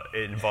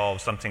 it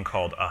involves something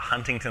called a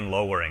Huntington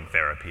lowering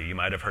therapy. You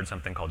might have heard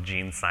something called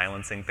gene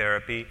silencing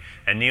therapy,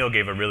 and Neil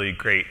gave a really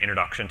great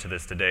introduction to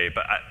this today,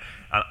 but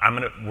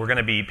we're going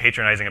to be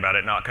patronizing about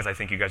it, not because I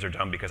think you guys are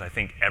dumb, because I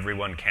think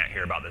everyone can't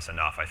hear about this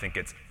enough. I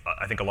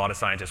think a lot of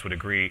scientists would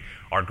agree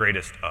our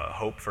greatest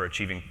hope for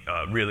achieving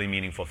really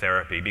meaningful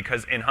therapy,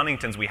 because in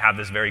Huntington's we have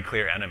this very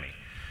clear enemy.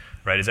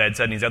 Right, as Ed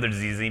said, in these other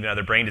diseases, even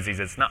other brain diseases,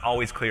 it's not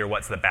always clear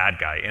what's the bad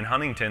guy. In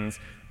Huntington's,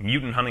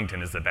 mutant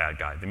Huntington is the bad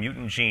guy. The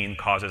mutant gene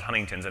causes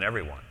Huntington's in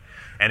everyone.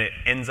 And it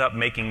ends up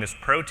making this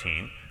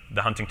protein,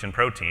 the Huntington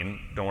protein,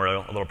 don't worry, a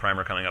little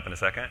primer coming up in a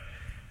second,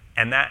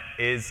 and that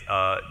is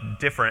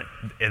different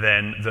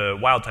than the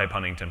wild-type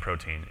Huntington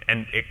protein.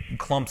 And it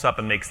clumps up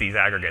and makes these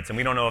aggregates. And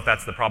we don't know if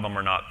that's the problem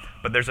or not,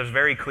 but there's a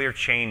very clear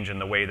change in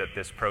the way that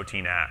this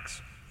protein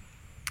acts.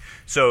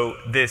 So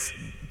this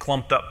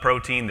clumped up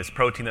protein, this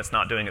protein that's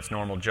not doing its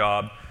normal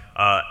job,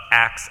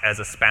 acts as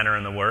a spanner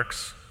in the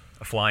works,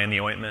 a fly in the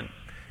ointment.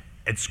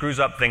 It screws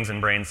up things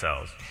in brain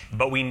cells.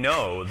 But we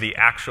know the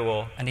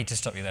actual... I need to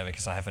stop you there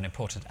because I have an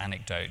important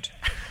anecdote,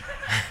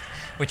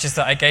 which is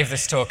that I gave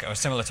this talk, or a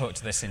similar talk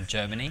to this, in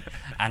Germany,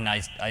 and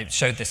I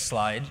showed this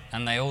slide,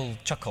 and they all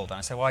chuckled, and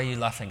I said, "Why are you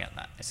laughing at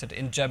that?" I said,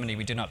 "In Germany,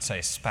 we do not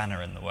say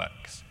spanner in the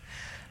works.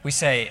 We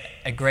say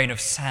a grain of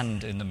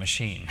sand in the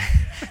machine."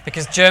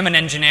 Because German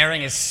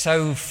engineering is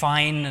so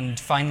fine and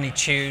finely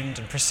tuned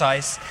and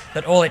precise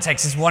that all it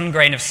takes is one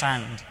grain of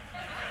sand.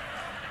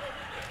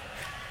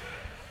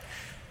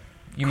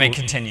 You may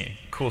continue.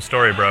 Cool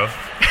story, bro.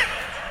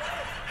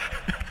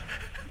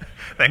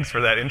 Thanks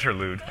for that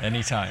interlude.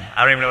 Anytime.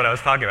 I don't even know what I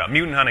was talking about.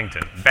 Mutant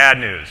Huntington. Bad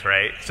news,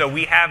 right? So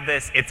we have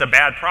this, it's a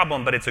bad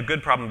problem, but it's a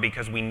good problem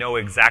because we know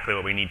exactly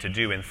what we need to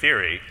do in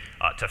theory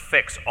to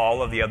fix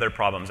all of the other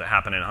problems that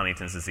happen in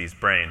Huntington's disease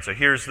brain. So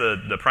here's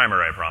the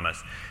primer, I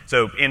promise.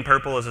 So in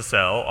purple is a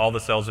cell. All the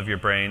cells of your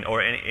brain,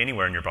 or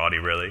anywhere in your body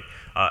really,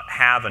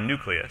 have a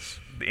nucleus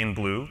in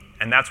blue,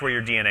 and that's where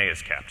your DNA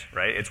is kept,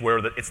 right? It's where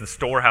it's the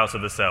storehouse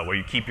of the cell, where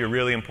you keep your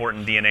really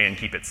important DNA and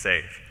keep it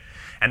safe.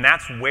 And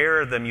that's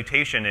where the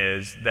mutation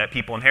is that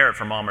people inherit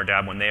from mom or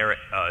dad when they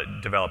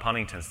develop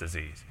Huntington's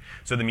disease.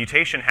 So the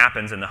mutation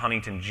happens in the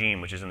Huntington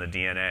gene, which is in the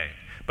DNA.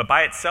 But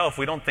by itself,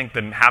 we don't think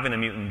that having a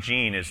mutant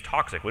gene is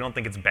toxic. We don't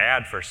think it's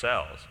bad for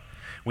cells.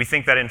 We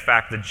think that, in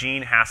fact, the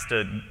gene has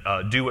to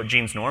do what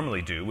genes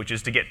normally do, which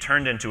is to get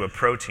turned into a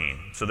protein.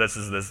 So this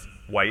is this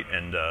white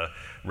and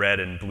red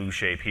and blue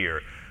shape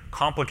here.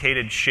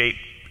 Complicated shape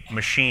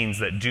machines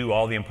that do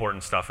all the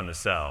important stuff in the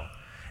cell.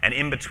 And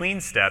in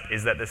between step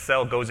is that the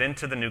cell goes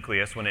into the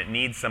nucleus when it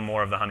needs some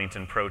more of the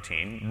Huntington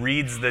protein,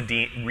 reads the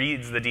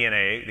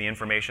DNA, the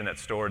information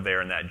that's stored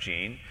there in that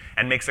gene,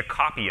 and makes a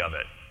copy of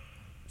it.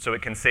 So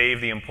it can save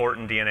the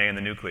important DNA in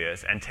the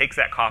nucleus and takes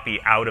that copy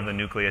out of the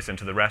nucleus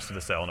into the rest of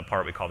the cell in a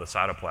part we call the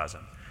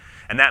cytoplasm.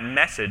 And that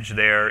message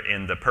there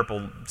in the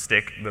purple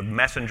stick, the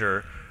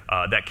messenger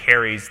that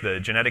carries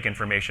the genetic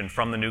information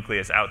from the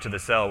nucleus out to the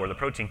cell where the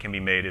protein can be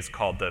made, is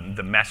called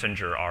the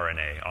messenger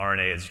RNA.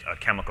 RNA is a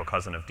chemical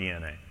cousin of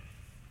DNA.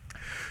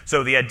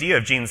 So the idea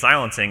of gene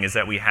silencing is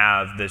that we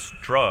have this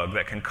drug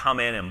that can come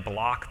in and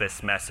block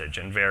this message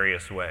in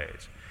various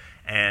ways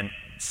and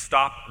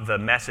stop the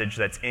message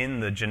that's in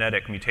the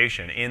genetic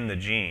mutation in the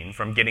gene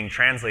from getting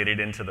translated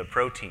into the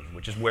protein,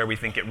 which is where we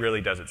think it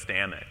really does its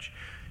damage.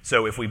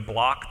 So if we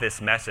block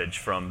this message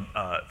from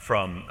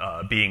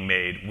being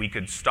made, we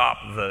could stop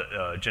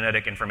the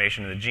genetic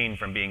information in the gene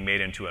from being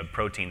made into a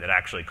protein that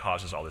actually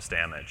causes all this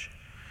damage.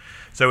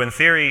 So in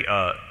theory,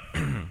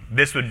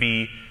 this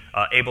enables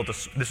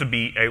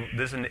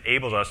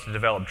us to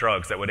develop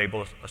drugs that would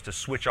enable us to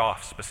switch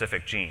off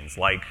specific genes,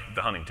 like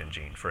the Huntington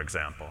gene, for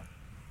example.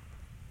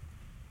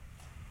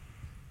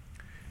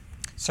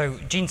 So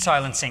gene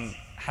silencing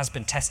has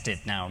been tested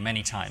now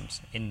many times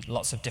in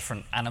lots of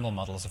different animal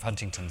models of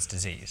Huntington's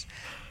disease.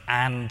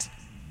 And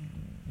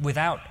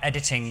without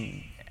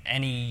editing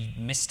any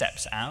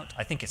missteps out,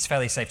 I think it's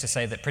fairly safe to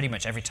say that pretty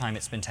much every time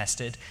it's been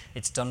tested,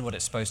 it's done what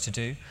it's supposed to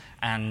do,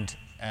 and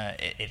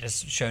it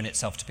has shown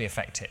itself to be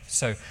effective.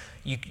 So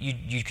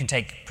you can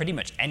take pretty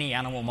much any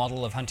animal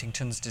model of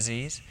Huntington's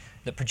disease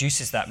that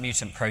produces that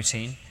mutant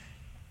protein,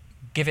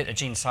 give it a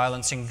gene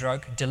silencing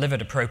drug,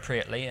 delivered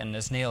appropriately, and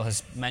as Neil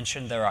has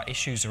mentioned, there are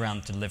issues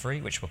around delivery,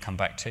 which we'll come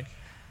back to.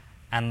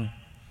 And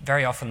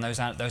very often those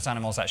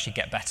animals actually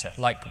get better,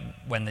 like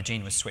when the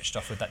gene was switched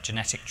off with that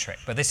genetic trick.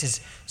 But this is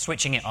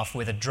switching it off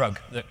with a drug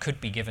that could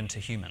be given to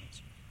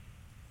humans.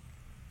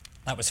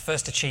 That was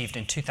first achieved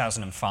in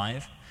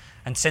 2005,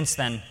 and since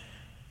then,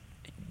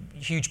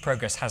 huge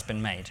progress has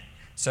been made.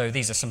 So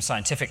these are some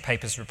scientific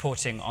papers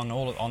reporting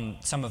on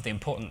some of the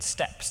important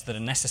steps that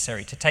are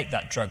necessary to take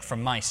that drug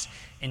from mice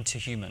into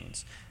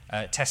humans,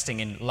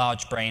 testing in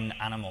large brain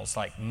animals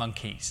like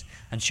monkeys,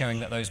 and showing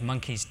that those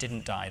monkeys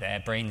didn't die, their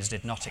brains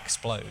did not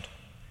explode.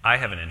 I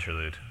have an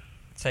interlude.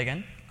 Say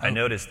again? I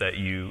noticed that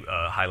you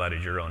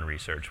highlighted your own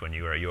research when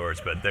you were at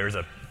yours, but there's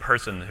a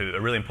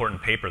really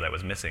important paper that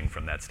was missing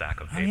from that stack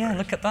of papers. Oh yeah,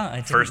 look at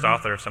that. First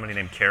author, somebody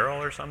named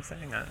Carroll or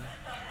something?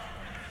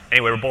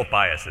 Anyway, we're both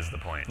biased, is the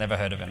point. Never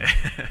heard of him.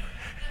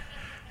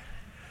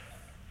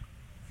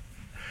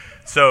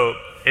 So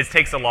it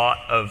takes a lot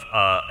of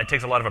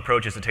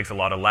approaches. It takes a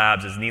lot of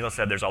labs. As Neil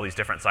said, there's all these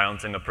different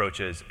silencing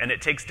approaches, and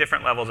it takes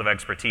different levels of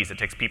expertise. It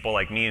takes people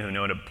like me who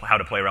know how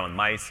to play around with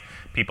mice,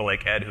 people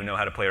like Ed who know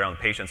how to play around with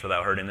patients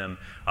without hurting them,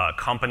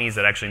 companies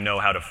that actually know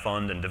how to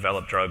fund and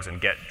develop drugs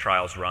and get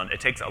trials run. It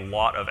takes a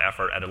lot of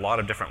effort at a lot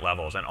of different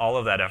levels, and all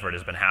of that effort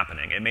has been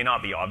happening. It may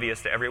not be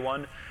obvious to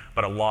everyone,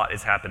 but a lot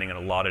is happening in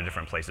a lot of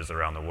different places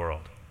around the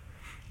world.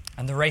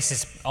 And the race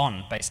is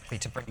on, basically,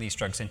 to bring these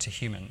drugs into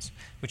humans,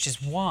 which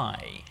is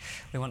why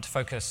we want to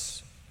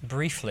focus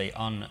briefly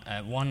on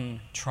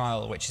one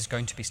trial which is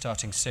going to be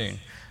starting soon.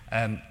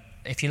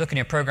 If you look in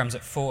your programs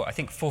at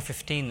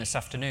 4:15 this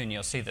afternoon,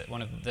 you'll see that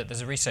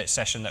there's a research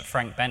session that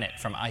Frank Bennett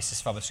from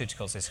ISIS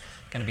Pharmaceuticals is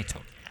going to be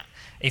talking at.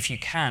 If you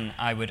can,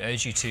 I would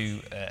urge you to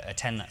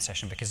attend that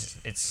session, because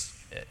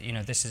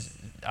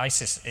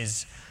ISIS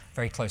is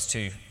very close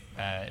to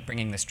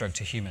bringing this drug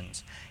to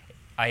humans.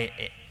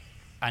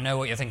 I know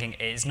what you're thinking.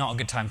 It's not a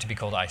good time to be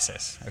called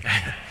ISIS. Okay,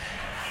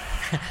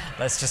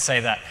 let's just say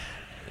that.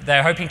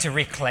 They're hoping to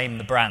reclaim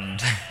the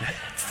brand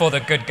for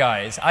the good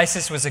guys.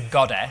 ISIS was a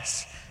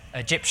goddess,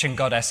 Egyptian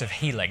goddess of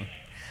healing.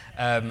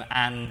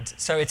 And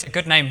so it's a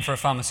good name for a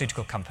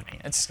pharmaceutical company.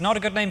 It's not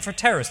a good name for a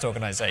terrorist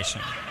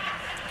organization.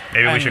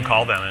 Maybe we should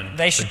call them and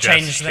they should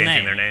change the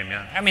name. Their name.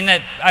 Yeah. I mean, I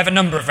have a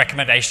number of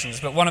recommendations,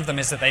 but one of them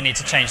is that they need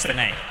to change the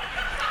name.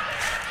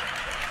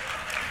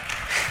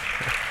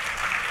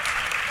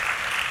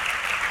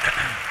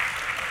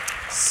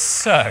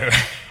 So,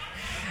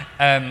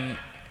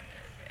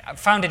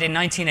 founded in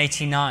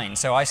 1989,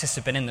 so ISIS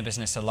have been in the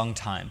business a long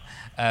time.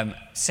 I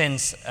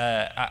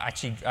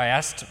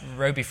asked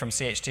Roby from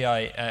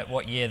CHDI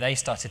what year they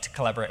started to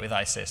collaborate with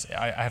ISIS,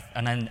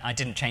 and then I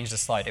didn't change the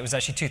slide. It was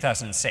actually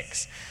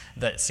 2006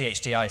 that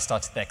CHDI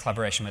started their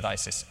collaboration with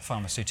ISIS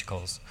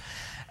Pharmaceuticals.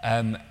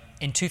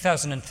 In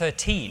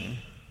 2013,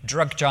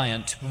 drug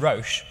giant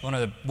Roche, one of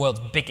the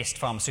world's biggest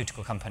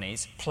pharmaceutical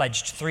companies,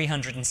 pledged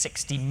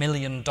 $360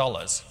 million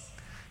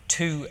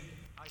to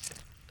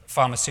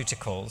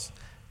Pharmaceuticals'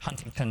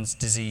 Huntington's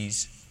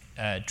disease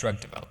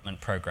drug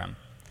development program.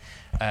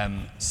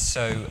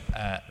 So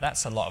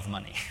that's a lot of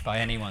money by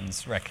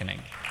anyone's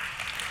reckoning.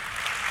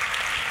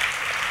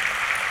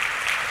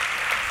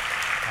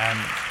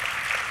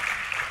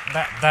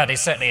 That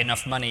is certainly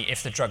enough money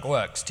if the drug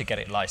works to get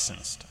it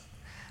licensed.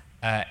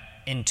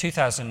 In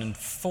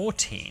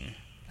 2014,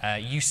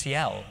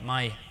 UCL,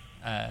 my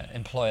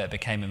employer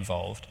became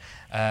involved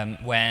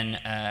when,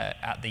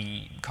 at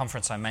the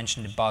conference I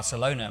mentioned in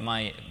Barcelona,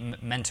 my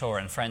mentor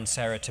and friend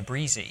Sarah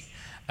Tabrizi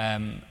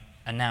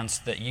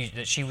announced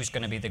that she was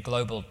going to be the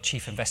global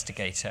chief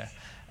investigator,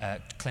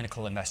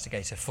 clinical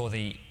investigator for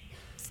the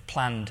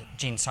planned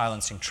gene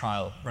silencing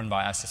trial run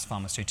by Isis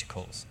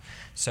Pharmaceuticals.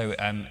 So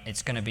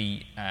it's going to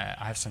be,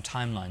 I have some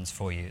timelines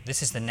for you.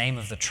 This is the name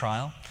of the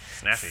trial,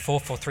 Snappy.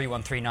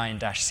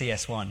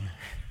 443139-CS1.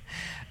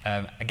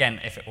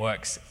 Again, if it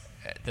works,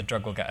 the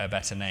drug will get a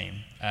better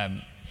name.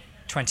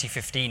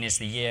 2015 is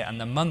the year,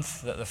 and the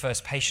month that the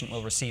first patient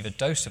will receive a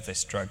dose of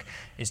this drug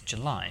is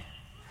July.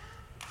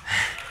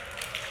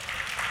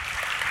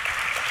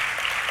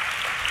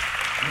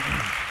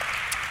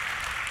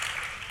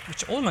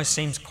 Which almost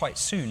seems quite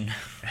soon.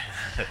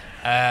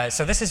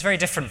 So this is very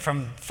different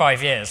from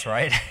 5 years,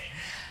 right?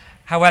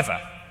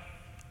 However,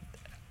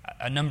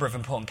 a number of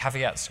important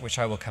caveats which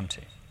I will come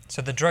to.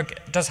 So the drug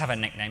does have a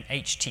nickname,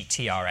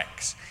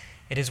 HTTRX.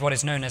 It is what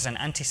is known as an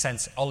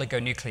antisense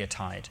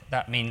oligonucleotide.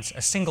 That means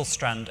a single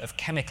strand of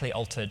chemically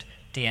altered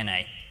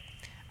DNA.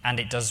 And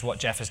it does what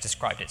Jeff has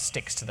described. It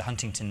sticks to the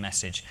Huntington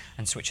message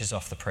and switches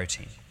off the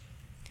protein.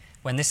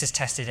 When this is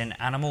tested in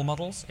animal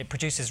models, it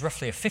produces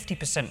roughly a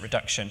 50%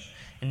 reduction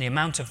in the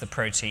amount of the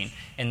protein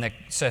in the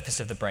surface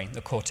of the brain,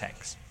 the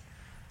cortex.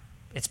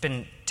 It's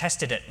been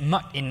tested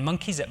in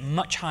monkeys at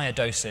much higher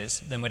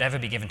doses than would ever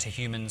be given to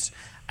humans,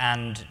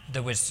 and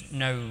there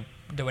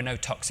were no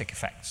toxic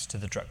effects to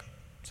the drug.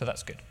 So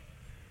that's good.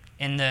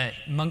 In the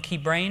monkey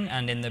brain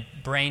and in the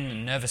brain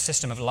and nervous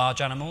system of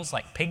large animals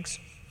like pigs,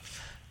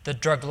 the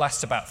drug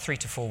lasts about 3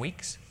 to 4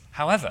 weeks.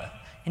 However,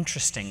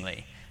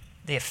 interestingly,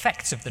 the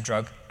effects of the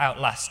drug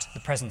outlast the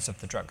presence of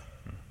the drug.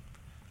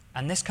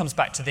 And this comes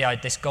back to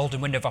this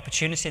golden window of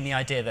opportunity and the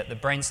idea that the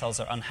brain cells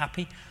are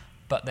unhappy,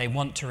 but they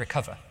want to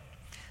recover.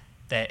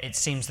 It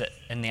seems that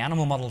in the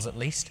animal models at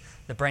least,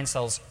 the brain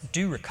cells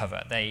do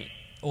recover.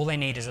 All they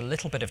need is a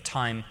little bit of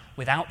time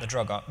without the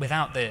drug,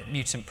 without the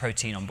mutant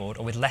protein on board,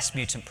 or with less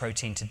mutant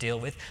protein to deal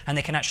with, and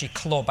they can actually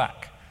claw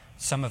back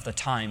some of the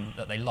time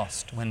that they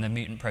lost when the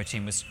mutant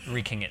protein was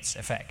wreaking its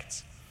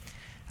effects.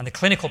 And the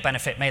clinical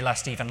benefit may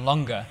last even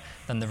longer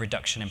than the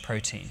reduction in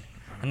protein.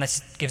 And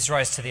this gives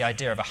rise to the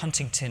idea of a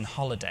Huntington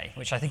holiday,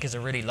 which I think is a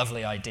really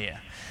lovely idea.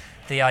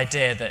 The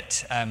idea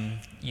that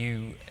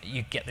you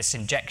get this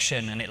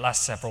injection and it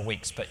lasts several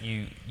weeks, but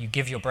you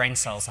give your brain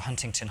cells a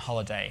Huntington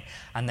holiday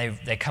and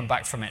they come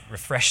back from it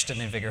refreshed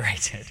and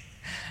invigorated.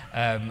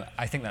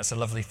 I think that's a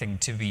lovely thing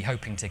to be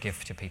hoping to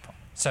give to people.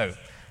 So,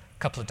 a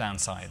couple of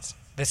downsides.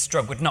 This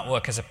drug would not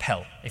work as a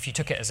pill. If you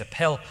took it as a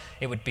pill,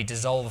 it would be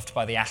dissolved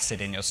by the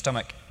acid in your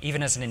stomach.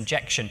 Even as an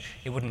injection,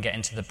 it wouldn't get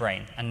into the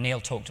brain. And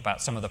Neil talked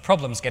about some of the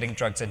problems getting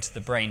drugs into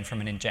the brain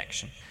from an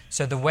injection.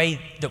 So the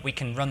way that we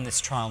can run this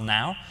trial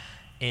now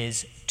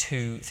is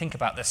to think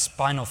about the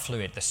spinal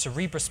fluid, the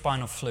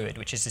cerebrospinal fluid,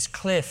 which is this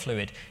clear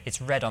fluid. It's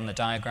red on the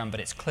diagram, but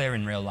it's clear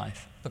in real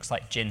life. Looks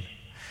like gin.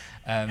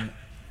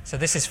 So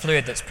this is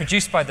fluid that's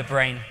produced by the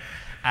brain,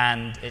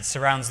 and it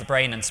surrounds the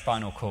brain and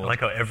spinal cord. I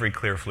like how every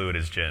clear fluid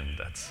is gin.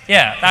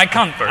 Yeah, I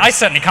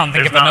certainly can't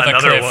think of another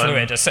clear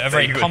fluid, a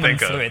very common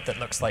fluid that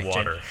looks like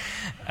water.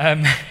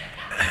 Gin.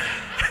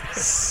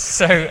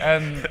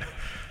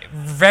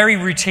 Very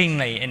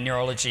routinely in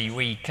neurology,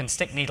 we can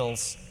stick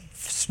needles,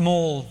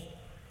 small,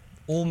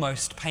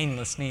 almost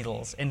painless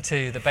needles,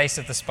 into the base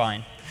of the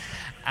spine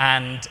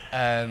and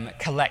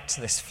collect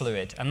this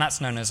fluid, and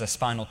that's known as a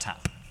spinal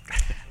tap.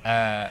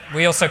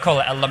 We also call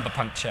it a lumbar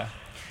puncture.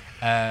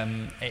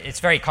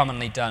 It's very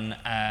commonly done.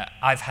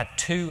 I've had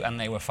 2 and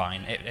they were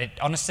fine. It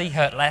honestly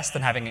hurt less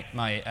than having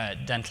a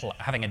dental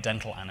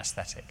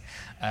anesthetic.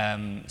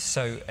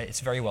 So it's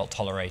very well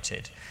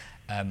tolerated.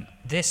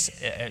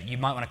 You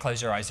might want to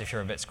close your eyes if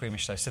you're a bit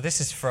squeamish though. So this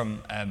is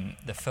from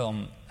the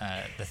film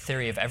The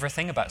Theory of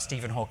Everything about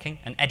Stephen Hawking,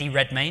 and Eddie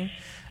Redmayne,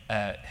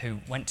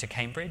 who went to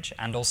Cambridge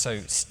and also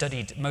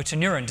studied motor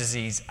neuron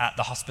disease at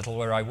the hospital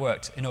where I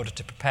worked in order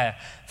to prepare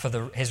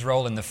for his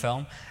role in the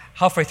film.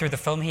 Halfway through the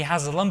film, he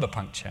has a lumbar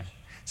puncture.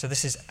 So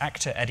this is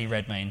actor Eddie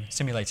Redmayne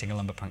simulating a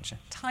lumbar puncture.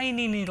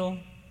 Tiny needle,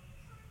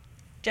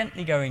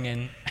 gently going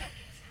in,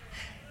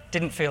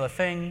 didn't feel a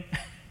thing.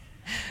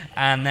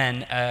 And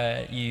then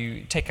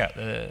you take out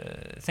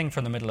the thing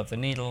from the middle of the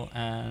needle,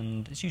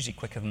 and it's usually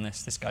quicker than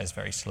this. This guy's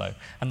very slow,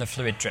 and the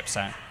fluid drips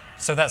out.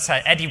 So that's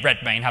Eddie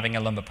Redmayne having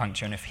a lumbar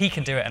puncture, and if he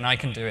can do it and I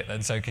can do it,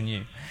 then so can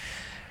you.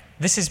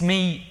 This is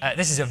me.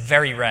 This is a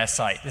very rare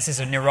sight. This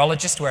is a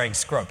neurologist wearing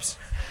scrubs.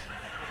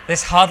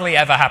 This hardly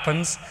ever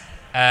happens.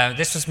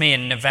 This was me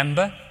in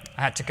November.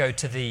 I had to go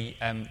to the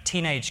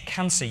teenage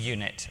cancer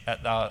unit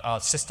at our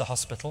sister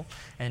hospital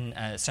in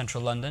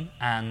central London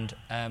and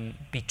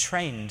be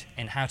trained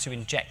in how to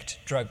inject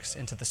drugs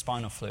into the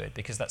spinal fluid,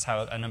 because that's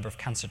how a number of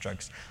cancer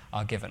drugs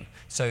are given.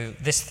 So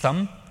this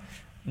thumb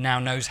now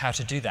knows how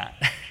to do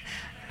that.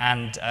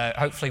 And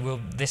hopefully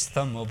this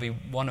thumb will be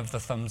one of the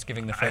thumbs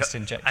giving the first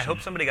injection. I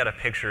hope somebody got a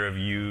picture of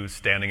you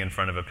standing in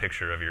front of a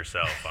picture of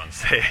yourself on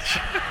stage.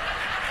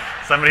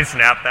 Somebody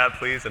snap that,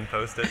 please, and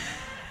post it.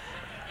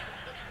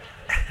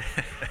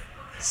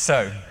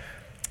 So,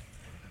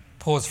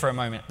 pause for a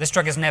moment. This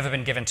drug has never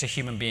been given to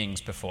human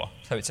beings before,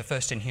 so it's a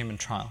first-in-human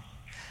trial.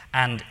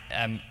 And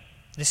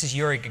this is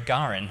Yuri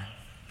Gagarin,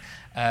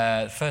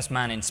 first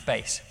man in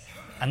space.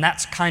 And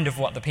that's kind of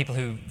what the people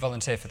who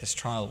volunteer for this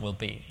trial will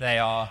be. They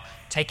are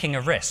taking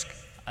a risk,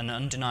 an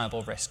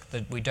undeniable risk,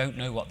 that we don't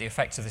know what the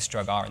effects of this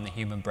drug are in the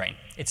human brain.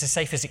 It's as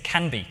safe as it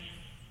can be,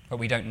 but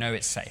we don't know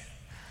it's safe.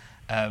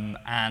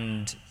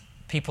 And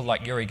people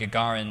like Yuri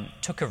Gagarin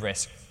took a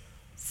risk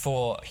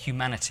for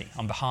humanity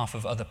on behalf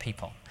of other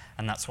people,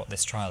 and that's what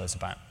this trial is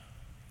about.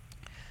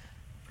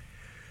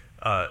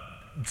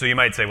 So you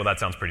might say, well, that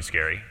sounds pretty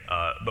scary,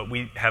 but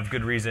we have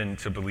good reason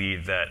to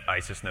believe that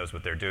ISIS knows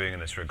what they're doing in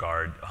this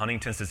regard.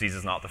 Huntington's disease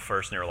is not the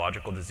first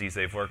neurological disease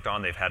they've worked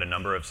on. They've had a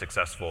number of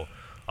successful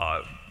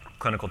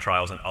clinical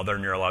trials in other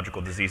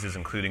neurological diseases,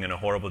 including in a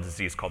horrible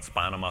disease called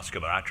spinal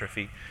muscular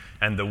atrophy.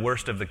 And the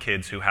worst of the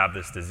kids who have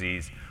this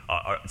disease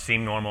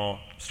seem normal,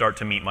 start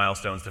to meet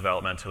milestones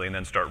developmentally, and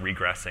then start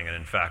regressing, and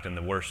in fact, in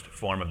the worst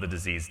form of the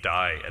disease,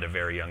 die at a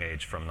very young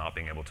age from not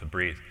being able to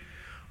breathe.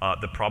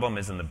 The problem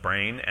is in the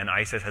brain, and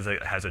ISIS has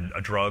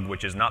a drug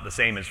which is not the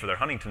same as for their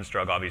Huntington's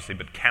drug, obviously,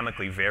 but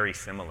chemically very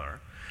similar.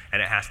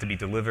 And it has to be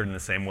delivered in the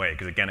same way,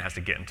 because again, it has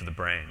to get into the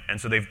brain. And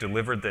so they've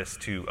delivered this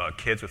to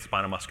kids with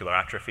spinal muscular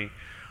atrophy,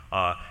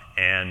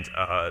 and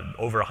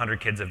over 100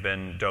 kids have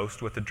been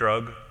dosed with the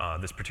drug,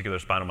 this particular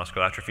spinal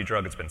muscular atrophy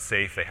drug. It's been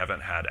safe. They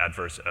haven't had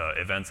adverse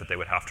events that they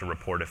would have to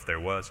report if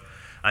there was.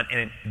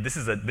 This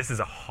is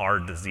a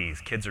hard disease.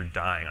 Kids are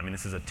dying. I mean,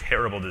 this is a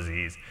terrible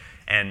disease.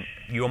 And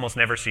you almost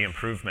never see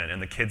improvement.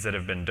 And the kids that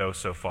have been dosed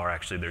so far,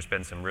 actually, there's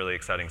been some really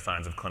exciting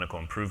signs of clinical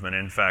improvement.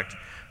 In fact,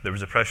 there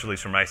was a press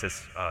release from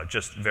ISIS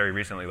just very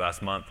recently,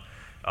 last month,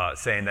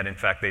 saying that, in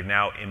fact, they've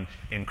now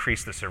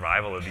increased the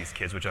survival of these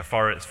kids, which as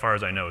far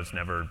as I know has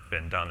never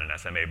been done in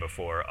SMA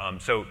before.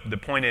 So the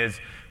point is,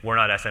 we're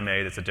not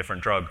SMA, that's a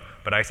different drug,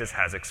 but ISIS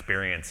has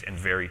experience in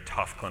very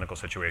tough clinical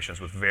situations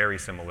with very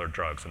similar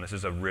drugs. And this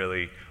is a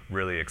really,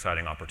 really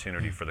exciting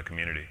opportunity for the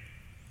community.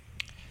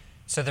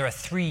 So there are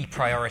 3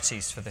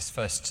 priorities for this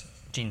first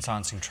gene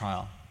silencing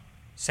trial: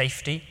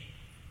 safety,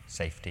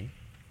 safety,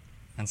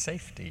 and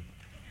safety,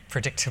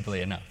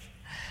 predictably enough.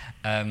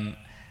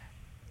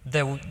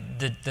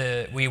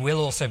 We will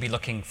also be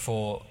looking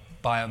for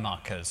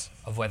biomarkers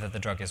of whether the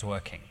drug is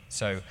working.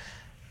 So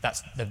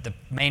that's the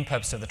main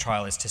purpose of the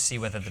trial is to see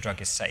whether the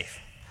drug is safe.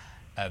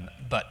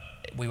 But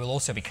we will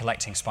also be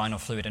collecting spinal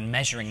fluid and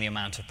measuring the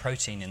amount of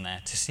protein in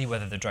there to see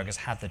whether the drug has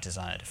had the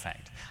desired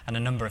effect. And a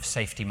number of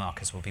safety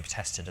markers will be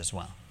tested as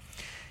well.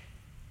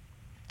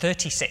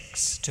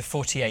 36 to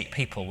 48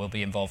 people will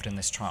be involved in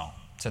this trial.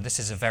 So this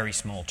is a very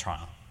small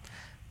trial.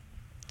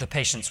 The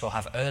patients will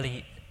have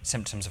early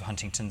symptoms of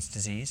Huntington's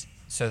disease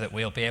so that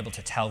we'll be able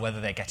to tell whether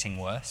they're getting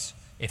worse,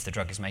 if the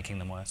drug is making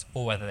them worse,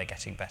 or whether they're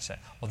getting better,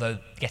 although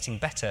getting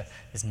better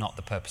is not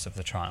the purpose of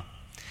the trial.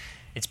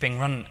 It's being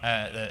run,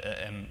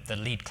 the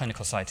lead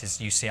clinical site is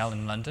UCL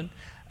in London.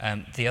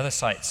 The other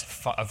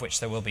sites, of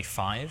which there will be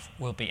 5,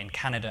 will be in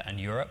Canada and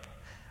Europe.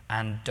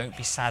 And don't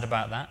be sad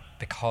about that,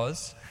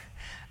 because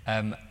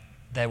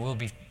there will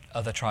be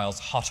other trials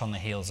hot on the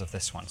heels of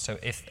this one. So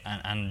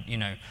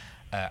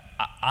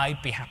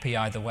I'd be happy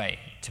either way,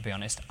 to be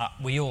honest.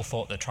 We all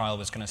thought the trial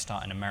was going to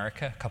start in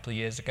America a couple of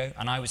years ago,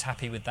 and I was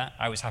happy with that.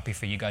 I was happy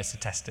for you guys to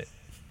test it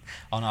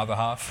on our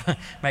behalf,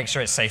 make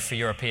sure it's safe for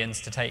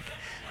Europeans to take.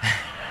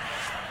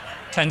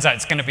 Turns out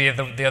it's going to be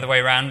the other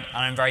way around,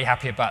 and I'm very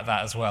happy about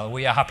that as well.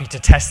 We are happy to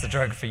test the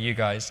drug for you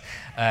guys.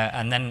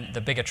 And then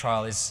the bigger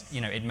trial is,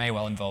 it may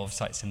well involve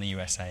sites in the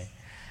USA.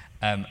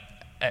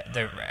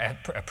 The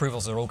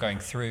approvals are all going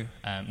through.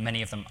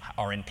 Many of them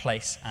are in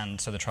place, and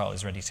so the trial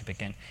is ready to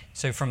begin.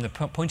 So from the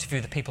point of view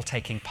of the people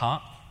taking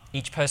part,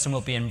 each person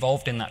will be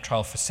involved in that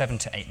trial for 7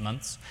 to 8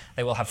 months.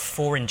 They will have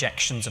 4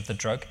 injections of the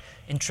drug.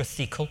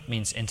 Intrathecal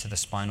means into the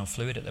spinal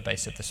fluid at the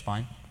base of the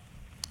spine.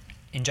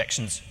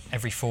 Injections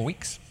every 4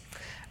 weeks.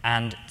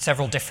 And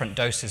several different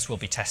doses will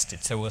be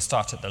tested. So we'll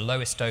start at the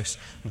lowest dose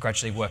and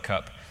gradually work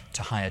up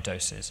to higher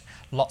doses.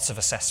 Lots of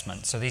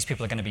assessment. So these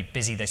people are going to be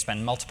busy. They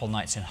spend multiple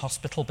nights in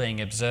hospital being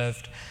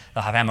observed.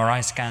 They'll have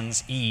MRI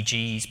scans,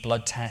 EEGs,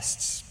 blood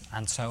tests,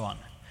 and so on.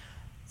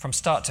 From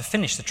start to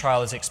finish, the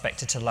trial is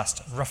expected to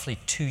last roughly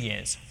 2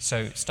 years.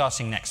 So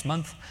starting next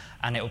month,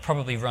 and it will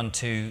probably run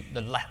to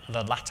the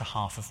latter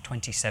half of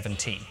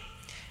 2017.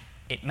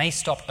 It may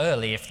stop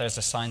early if there's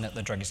a sign that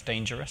the drug is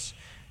dangerous.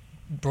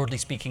 Broadly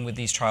speaking, with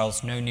these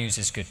trials, no news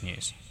is good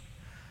news.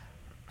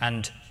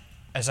 And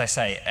as I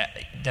say,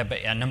 there'll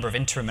be a number of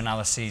interim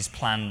analyses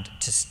planned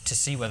to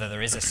see whether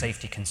there is a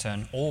safety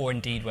concern or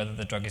indeed whether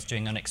the drug is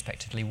doing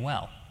unexpectedly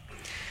well.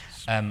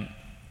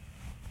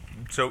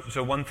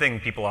 So one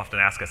thing people often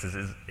ask us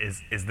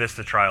is this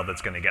the trial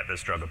that's going to get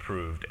this drug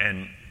approved?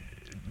 And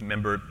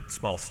remember,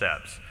 small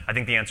steps. I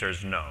think the answer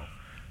is no.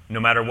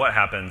 No matter what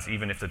happens,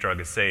 even if the drug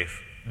is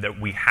safe, that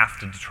we have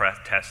to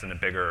test in a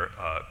bigger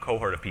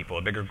cohort of people,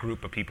 a bigger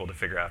group of people to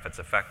figure out if it's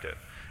effective.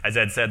 As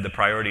Ed said, the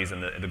priorities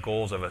and the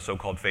goals of a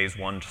so-called phase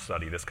 1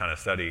 study, this kind of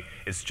study,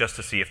 is just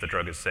to see if the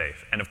drug is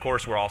safe. And of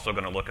course, we're also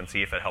going to look and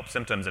see if it helps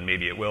symptoms, and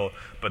maybe it will,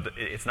 but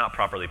it's not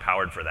properly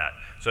powered for that.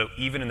 So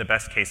even in the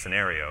best case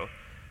scenario,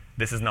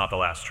 this is not the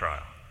last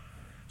trial.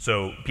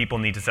 So people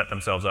need to set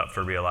themselves up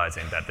for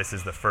realizing that this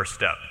is the first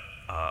step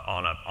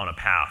on a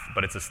path,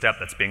 but it's a step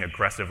that's being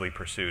aggressively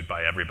pursued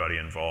by everybody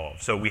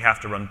involved. So we have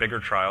to run bigger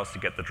trials to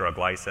get the drug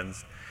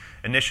licensed.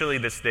 Initially,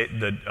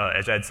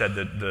 as Ed said,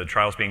 the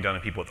trial's being done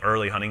in people with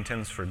early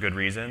Huntington's for good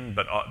reason,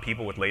 but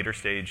people with later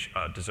stage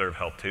deserve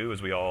help too,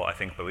 as we all, I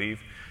think,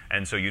 believe.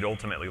 And so you'd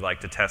ultimately like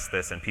to test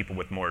this in people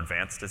with more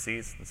advanced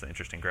disease. It's an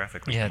interesting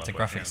graphic. Yeah, the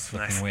graphic's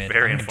looking nice, weird.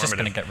 Very I'm informative. just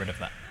going to get rid of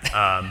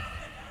that.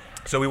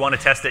 So we want to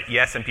test it,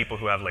 yes, in people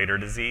who have later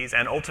disease,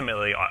 and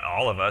ultimately,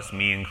 all of us,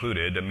 me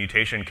included,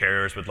 mutation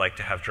carriers would like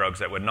to have drugs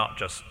that would not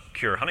just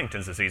cure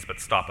Huntington's disease, but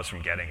stop us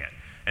from getting it.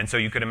 And so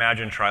you could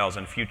imagine trials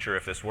in future,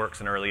 if this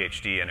works in early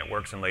HD and it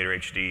works in later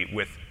HD,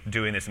 with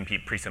doing this in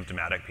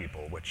pre-symptomatic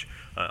people, which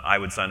I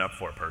would sign up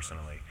for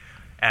personally.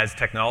 As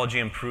technology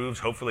improves,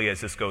 hopefully as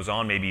this goes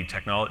on, maybe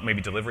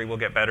delivery will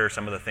get better.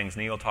 Some of the things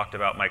Neil talked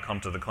about might come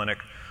to the clinic.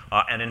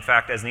 And in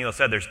fact, as Neil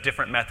said, there's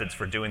different methods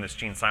for doing this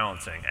gene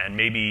silencing. And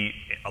maybe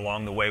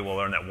along the way we'll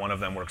learn that one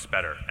of them works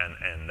better.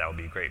 And that would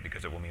be great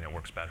because it will mean it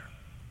works better.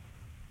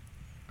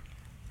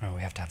 Oh,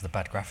 we have to have the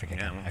bad graphic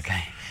again. Yeah,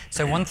 okay.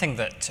 So one thing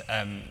that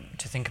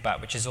to think about,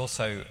 which is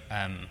also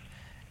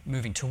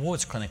moving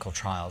towards clinical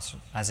trials,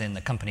 as in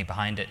the company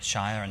behind it,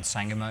 Shire and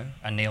Sangamo,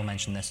 and Neil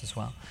mentioned this as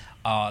well,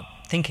 are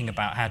thinking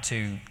about how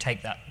to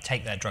take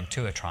their drug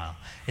to a trial,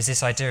 is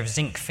this idea of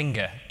zinc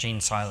finger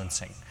gene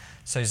silencing.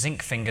 So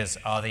zinc fingers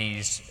are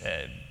these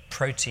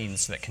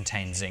proteins that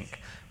contain zinc,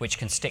 which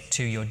can stick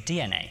to your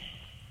DNA.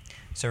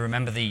 So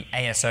remember, the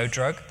ASO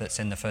drug that's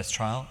in the first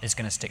trial is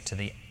going to stick to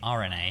the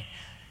RNA.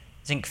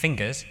 Zinc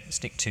fingers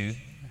stick to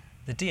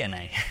the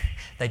DNA.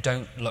 They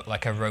don't look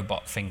like a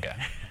robot finger.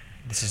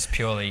 This is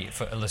purely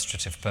for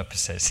illustrative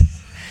purposes.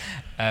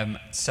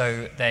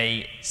 So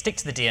they stick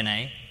to the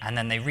DNA, and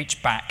then they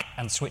reach back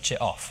and switch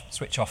off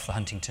the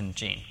Huntington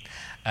gene.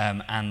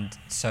 And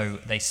so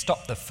they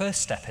stop the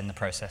first step in the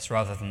process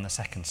rather than the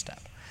second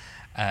step.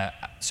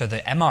 So the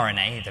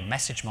mRNA, the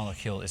message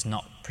molecule, is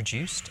not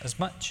produced as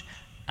much,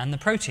 and the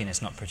protein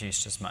is not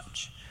produced as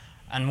much.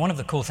 And one of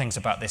the cool things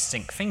about this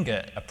zinc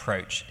finger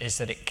approach is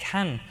that it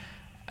can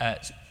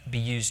be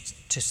used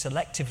to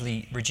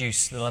selectively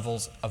reduce the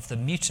levels of the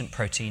mutant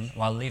protein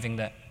while leaving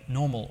the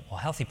normal or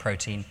healthy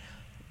protein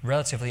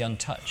relatively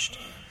untouched.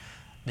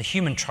 The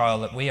human trial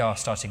that we are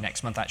starting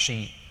next month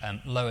actually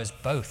lowers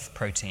both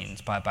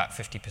proteins by about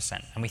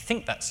 50%. And we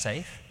think that's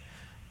safe.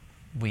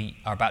 We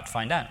are about to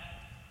find out.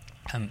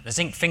 The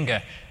zinc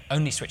finger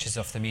only switches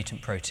off the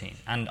mutant protein.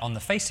 And on the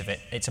face of it,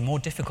 it's a more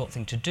difficult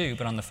thing to do,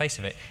 but on the face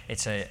of it,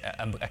 it's a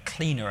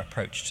cleaner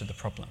approach to the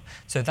problem.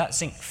 So that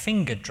zinc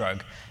finger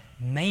drug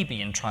may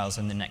be in trials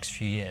in the next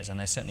few years, and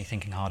they're certainly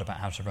thinking hard about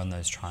how to run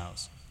those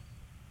trials.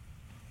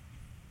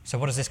 So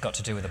what has this got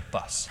to do with a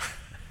bus?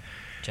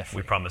 Jeffrey.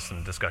 We promised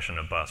some discussion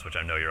of bus, which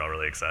I know you're all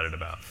really excited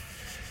about.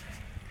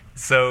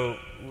 So,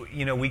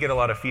 we get a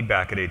lot of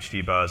feedback at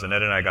HD Buzz, and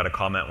Ed and I got a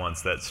comment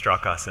once that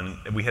struck us, and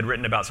we had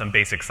written about some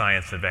basic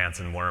science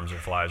advance in worms or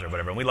flies or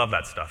whatever, and we love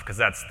that stuff because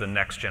that's the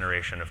next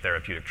generation of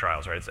therapeutic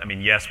trials, right?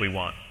 Yes, we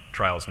want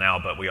trials now,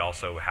 but we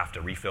also have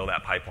to refill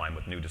that pipeline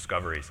with new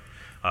discoveries,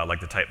 like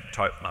the type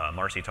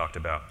Marcy talked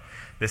about.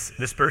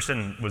 This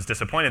person was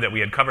disappointed that we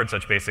had covered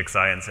such basic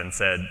science and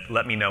said,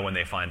 let me know when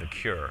they find a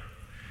cure.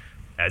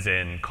 As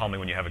in, call me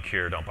when you have a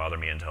cure, don't bother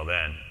me until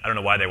then. I don't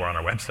know why they were on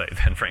our website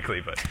then,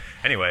 frankly, but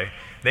anyway,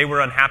 they were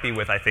unhappy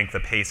with, I think, the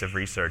pace of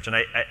research. And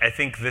I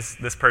think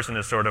this person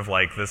is sort of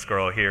like this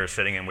girl here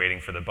sitting and waiting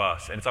for the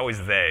bus. And it's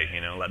always they,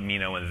 let me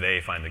know when they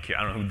find the cure.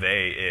 I don't know who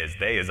they is.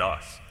 They is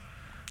us.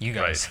 You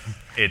guys. Right?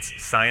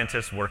 It's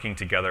scientists working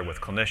together with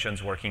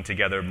clinicians, working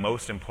together,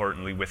 most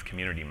importantly, with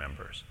community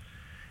members.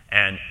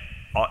 And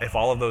if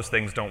all of those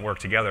things don't work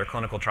together,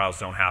 clinical trials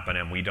don't happen,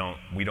 and we don't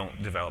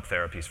develop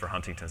therapies for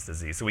Huntington's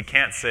disease. So we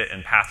can't sit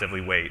and passively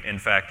wait. In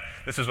fact,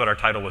 this is what our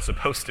title was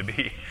supposed to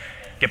be.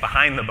 Get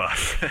behind the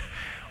bus.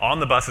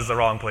 On the bus is the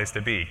wrong place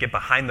to be. Get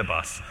behind the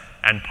bus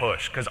and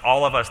push, because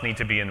all of us need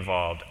to be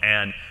involved.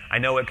 And I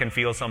know it can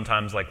feel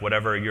sometimes like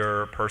whatever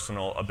your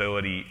personal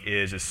ability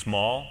is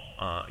small.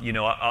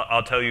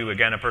 I'll tell you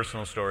again a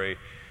personal story.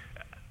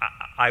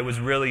 I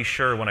was really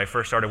sure when I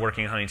first started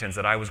working in Huntington's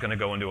that I was going to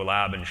go into a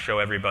lab and show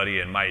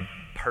everybody, and my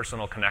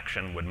personal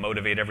connection would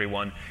motivate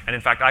everyone. And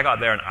in fact, I got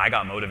there and I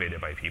got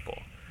motivated by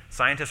people.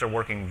 Scientists are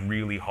working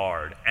really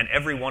hard, and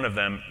every one of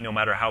them, no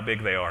matter how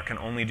big they are, can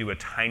only do a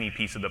tiny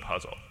piece of the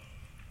puzzle.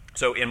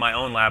 So in my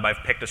own lab, I've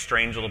picked a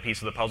strange little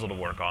piece of the puzzle to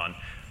work on.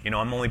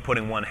 I'm only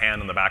putting one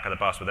hand on the back of the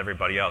bus with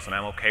everybody else, and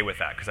I'm okay with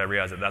that because I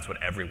realize that that's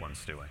what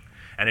everyone's doing.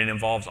 And it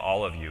involves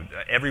all of you.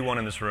 Everyone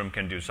in this room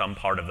can do some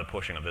part of the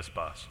pushing of this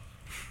bus.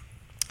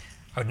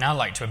 I would now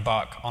like to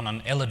embark on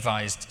an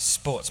ill-advised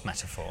sports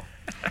metaphor.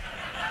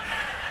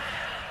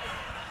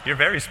 You're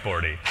very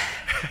sporty.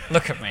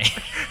 Look at me.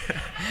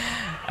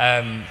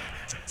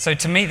 So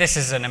to me, this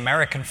is an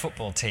American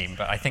football team,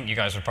 but I think you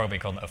guys would probably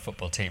call it a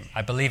football team.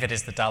 I believe it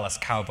is the Dallas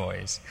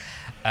Cowboys.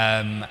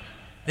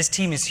 This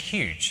team is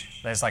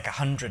huge. There's like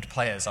 100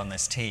 players on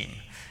this team.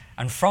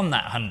 And from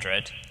that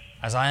 100,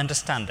 as I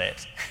understand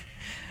it,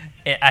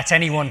 at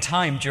any one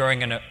time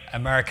during an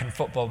American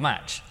football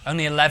match,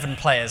 only 11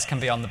 players can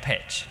be on the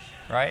pitch,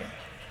 right?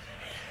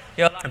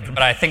 You're laughing,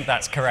 but I think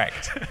that's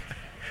correct.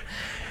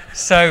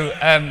 So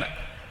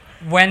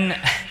when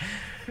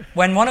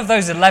one of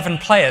those 11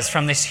 players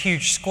from this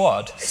huge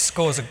squad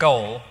scores a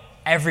goal,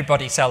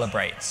 everybody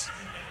celebrates.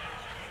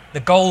 The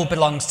goal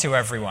belongs to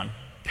everyone.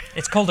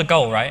 It's called a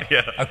goal, right?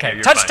 Yeah. Okay.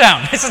 Yeah,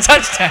 touchdown! fine. It's a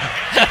touchdown!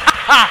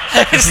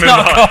 It's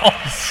not a goal.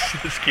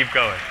 Just keep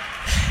going.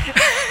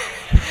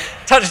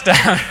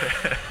 Touchdown.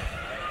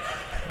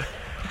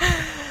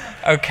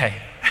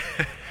 Okay.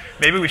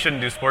 Maybe we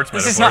shouldn't do sports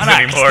This metaphors is not an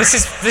act. anymore.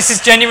 This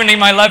is genuinely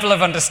my level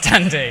of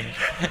understanding.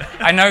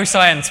 I know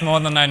science more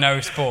than I know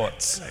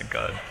sports. Thank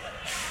God.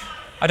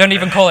 I don't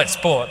even call it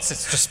sports,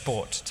 it's just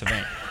sport to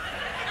me.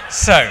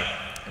 So,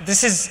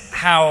 this is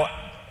how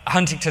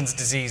Huntington's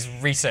disease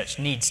research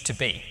needs to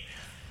be.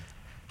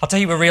 I'll tell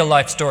you a real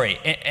life story.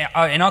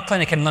 In our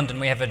clinic in London,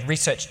 we have a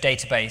research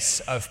database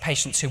of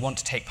patients who want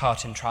to take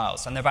part in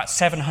trials, and there are about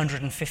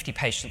 750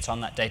 patients on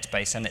that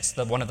database, and it's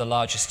one of the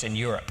largest in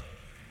Europe.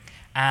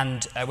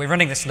 And we're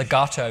running this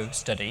Legato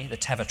study, the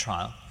TEVA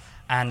trial,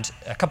 and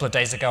a couple of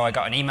days ago I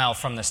got an email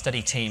from the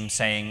study team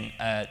saying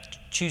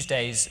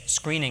Tuesday's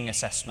screening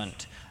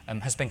assessment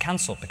has been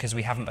cancelled because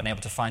we haven't been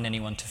able to find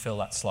anyone to fill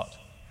that slot.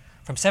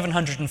 From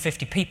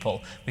 750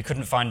 people, we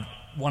couldn't find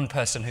one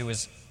person who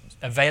was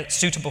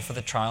suitable for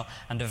the trial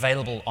and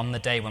available on the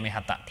day when we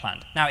had that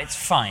planned. Now, it's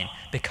fine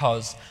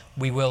because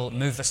we will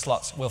move the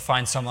slots, we'll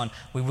find someone,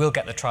 we will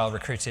get the trial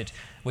recruited.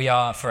 We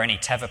are, for any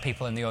TEVA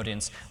people in the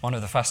audience, one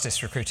of the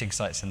fastest recruiting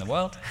sites in the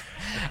world.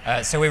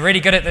 So we're really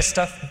good at this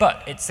stuff,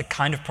 but it's the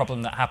kind of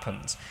problem that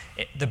happens.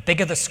 The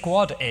bigger the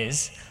squad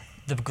is,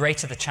 the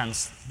greater the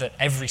chance that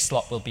every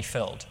slot will be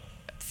filled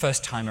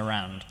first time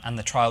around, and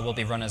the trial will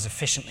be run as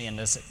efficiently and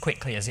as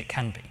quickly as it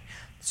can be.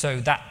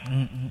 So that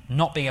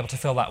not being able to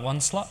fill that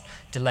one slot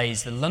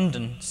delays the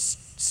London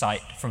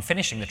site from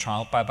finishing the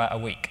trial by about a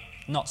week.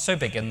 Not so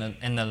big in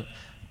the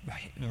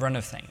run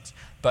of things,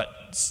 but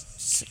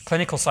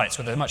clinical sites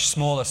with a much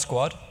smaller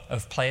squad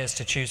of players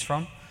to choose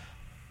from,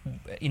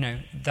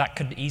 that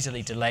could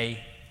easily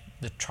delay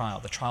the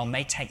trial. The trial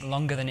may take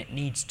longer than it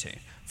needs to.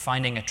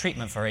 Finding a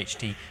treatment for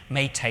HD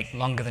may take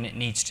longer than it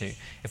needs to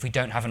if we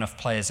don't have enough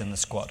players in the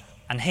squad.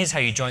 And here's how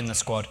you join the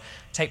squad.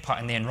 Take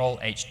part in the Enroll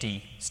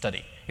HD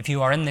study. If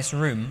you are in this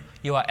room,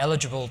 you are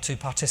eligible to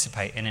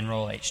participate in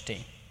Enroll HD.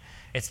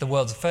 It's the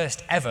world's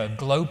first ever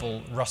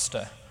global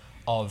roster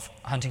of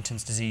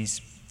Huntington's disease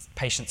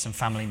patients and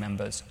family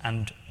members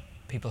and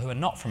people who are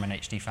not from an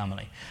HD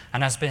family.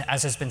 And as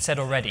has been said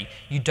already,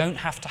 you don't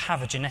have to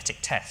have a genetic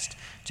test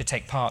to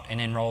take part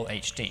in Enroll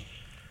HD.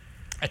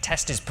 A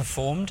test is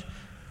performed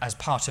as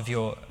part of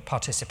your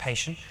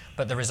participation,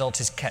 but the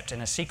result is kept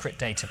in a secret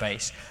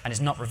database and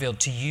is not revealed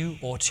to you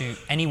or to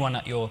anyone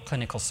at your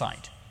clinical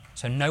site.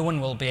 So no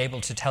one will be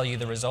able to tell you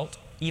the result,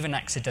 even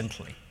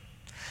accidentally.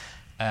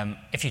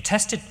 If you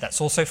tested, that's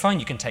also fine,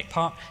 you can take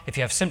part. If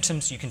you have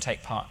symptoms, you can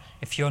take part.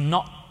 If you're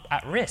not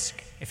at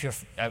risk, if you're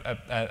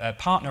a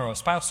partner or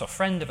spouse or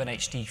friend of an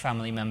HD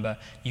family member,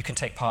 you can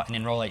take part in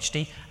Enroll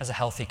HD as a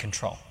healthy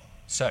control.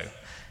 So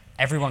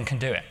everyone can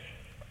do it.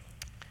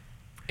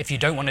 If you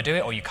don't want to do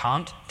it or you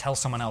can't, tell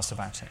someone else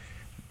about it.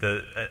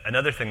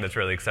 Another thing that's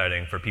really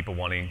exciting for people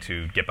wanting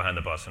to get behind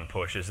the bus and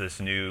push is this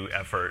new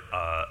effort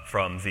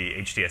from the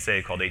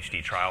HDSA called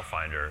HD Trial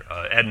Finder.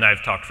 Ed and I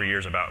have talked for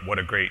years about what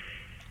a great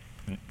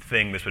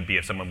thing this would be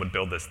if someone would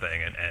build this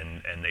thing,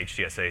 and the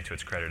HDSA, to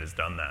its credit, has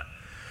done that.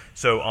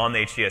 So on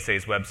the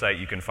HDSA's website,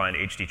 you can find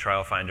HD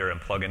Trial Finder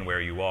and plug in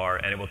where you are,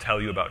 and it will tell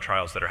you about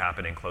trials that are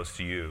happening close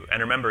to you. And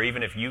remember,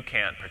 even if you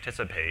can't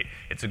participate,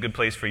 it's a good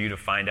place for you to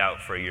find out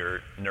for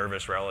your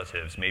nervous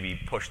relatives, maybe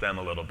push them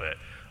a little bit.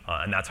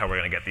 And that's how we're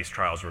going to get these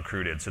trials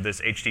recruited. So this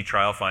HD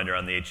Trial Finder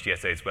on the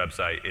HDSA's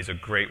website is a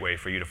great way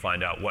for you to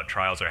find out what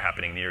trials are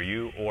happening near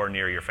you or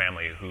near your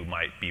family who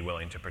might be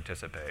willing to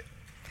participate.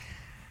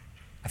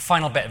 A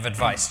final bit of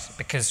advice,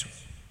 because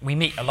we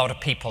meet a lot of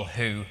people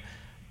who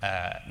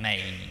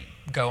may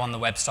go on the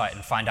website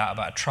and find out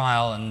about a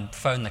trial and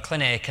phone the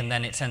clinic, and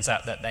then it turns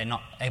out that they're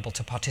not able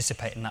to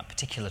participate in that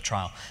particular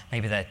trial.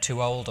 Maybe they're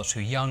too old or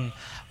too young,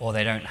 or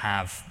they don't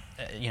have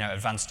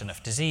advanced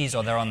enough disease,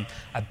 or they're on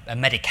a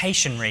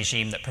medication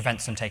regime that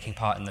prevents them taking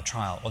part in the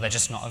trial, or they're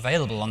just not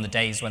available on the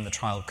days when the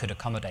trial could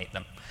accommodate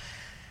them.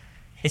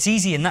 It's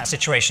easy in that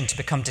situation to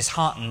become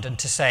disheartened and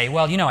to say,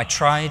 well, I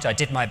tried, I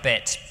did my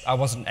bit, I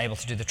wasn't able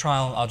to do the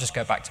trial, I'll just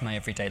go back to my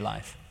everyday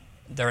life.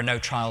 There are no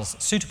trials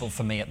suitable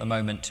for me at the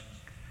moment,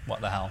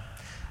 what the hell.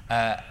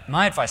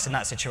 My advice in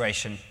that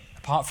situation,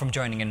 apart from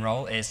joining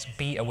Enroll, is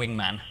be a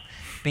wingman.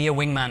 Be a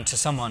wingman to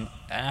someone,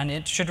 and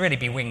it should really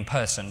be wing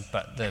person,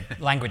 but the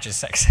language is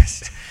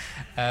sexist,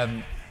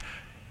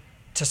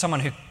 to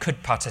someone who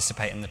could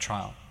participate in the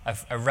trial.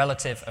 a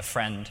relative, a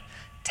friend.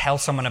 Tell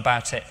someone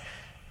about it.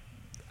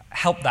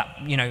 Help that,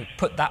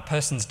 put that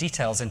person's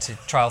details into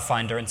Trial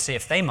Finder and see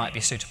if they might be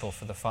suitable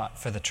for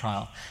the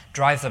trial.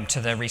 Drive them to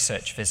their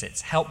research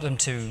visits. Help them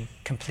to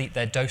complete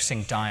their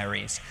dosing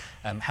diaries.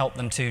 Help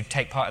them to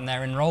take part in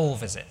their enroll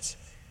visits.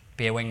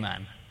 Be a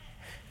wingman.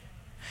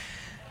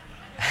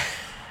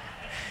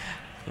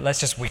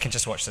 We can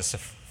just watch this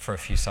for a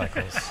few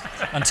cycles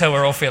until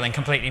we're all feeling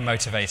completely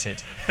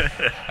motivated.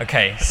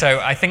 Okay, so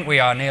I think we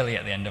are nearly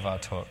at the end of our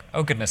talk.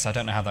 Oh goodness, I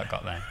don't know how that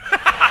got there.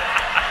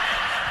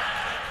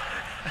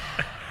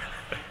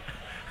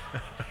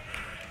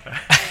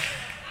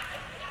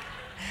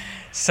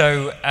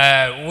 So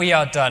we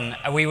are done.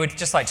 We would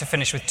just like to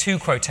finish with 2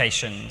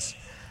 quotations.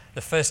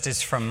 The first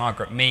is from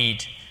Margaret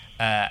Mead,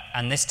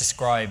 and this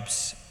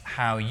describes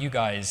how you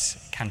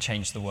guys can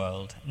change the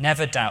world.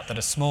 Never doubt that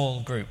a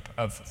small group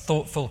of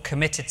thoughtful,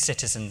 committed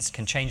citizens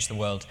can change the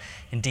world.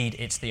 Indeed,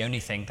 it's the only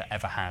thing that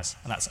ever has,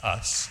 and that's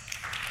us.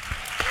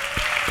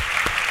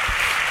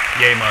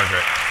 Yay,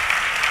 Margaret.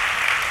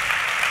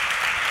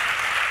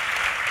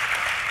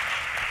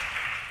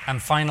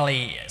 And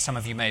finally, some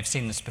of you may have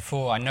seen this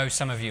before. I know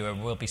some of you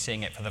will be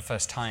seeing it for the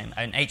first time.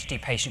 An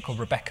HD patient called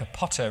Rebecca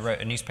Potter wrote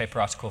a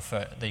newspaper article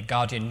for the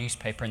Guardian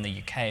newspaper in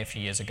the UK a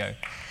few years ago.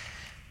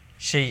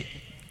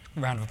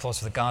 Round of applause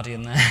for the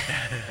Guardian there.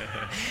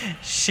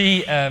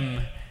 She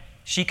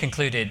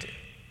concluded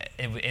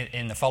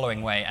in the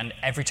following way, and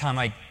every time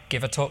I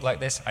give a talk like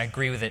this, I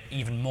agree with it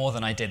even more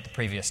than I did the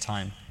previous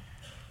time.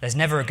 There's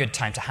never a good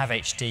time to have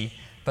HD,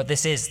 but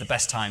this is the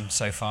best time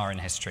so far in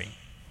history.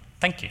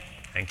 Thank you.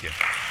 Thank you.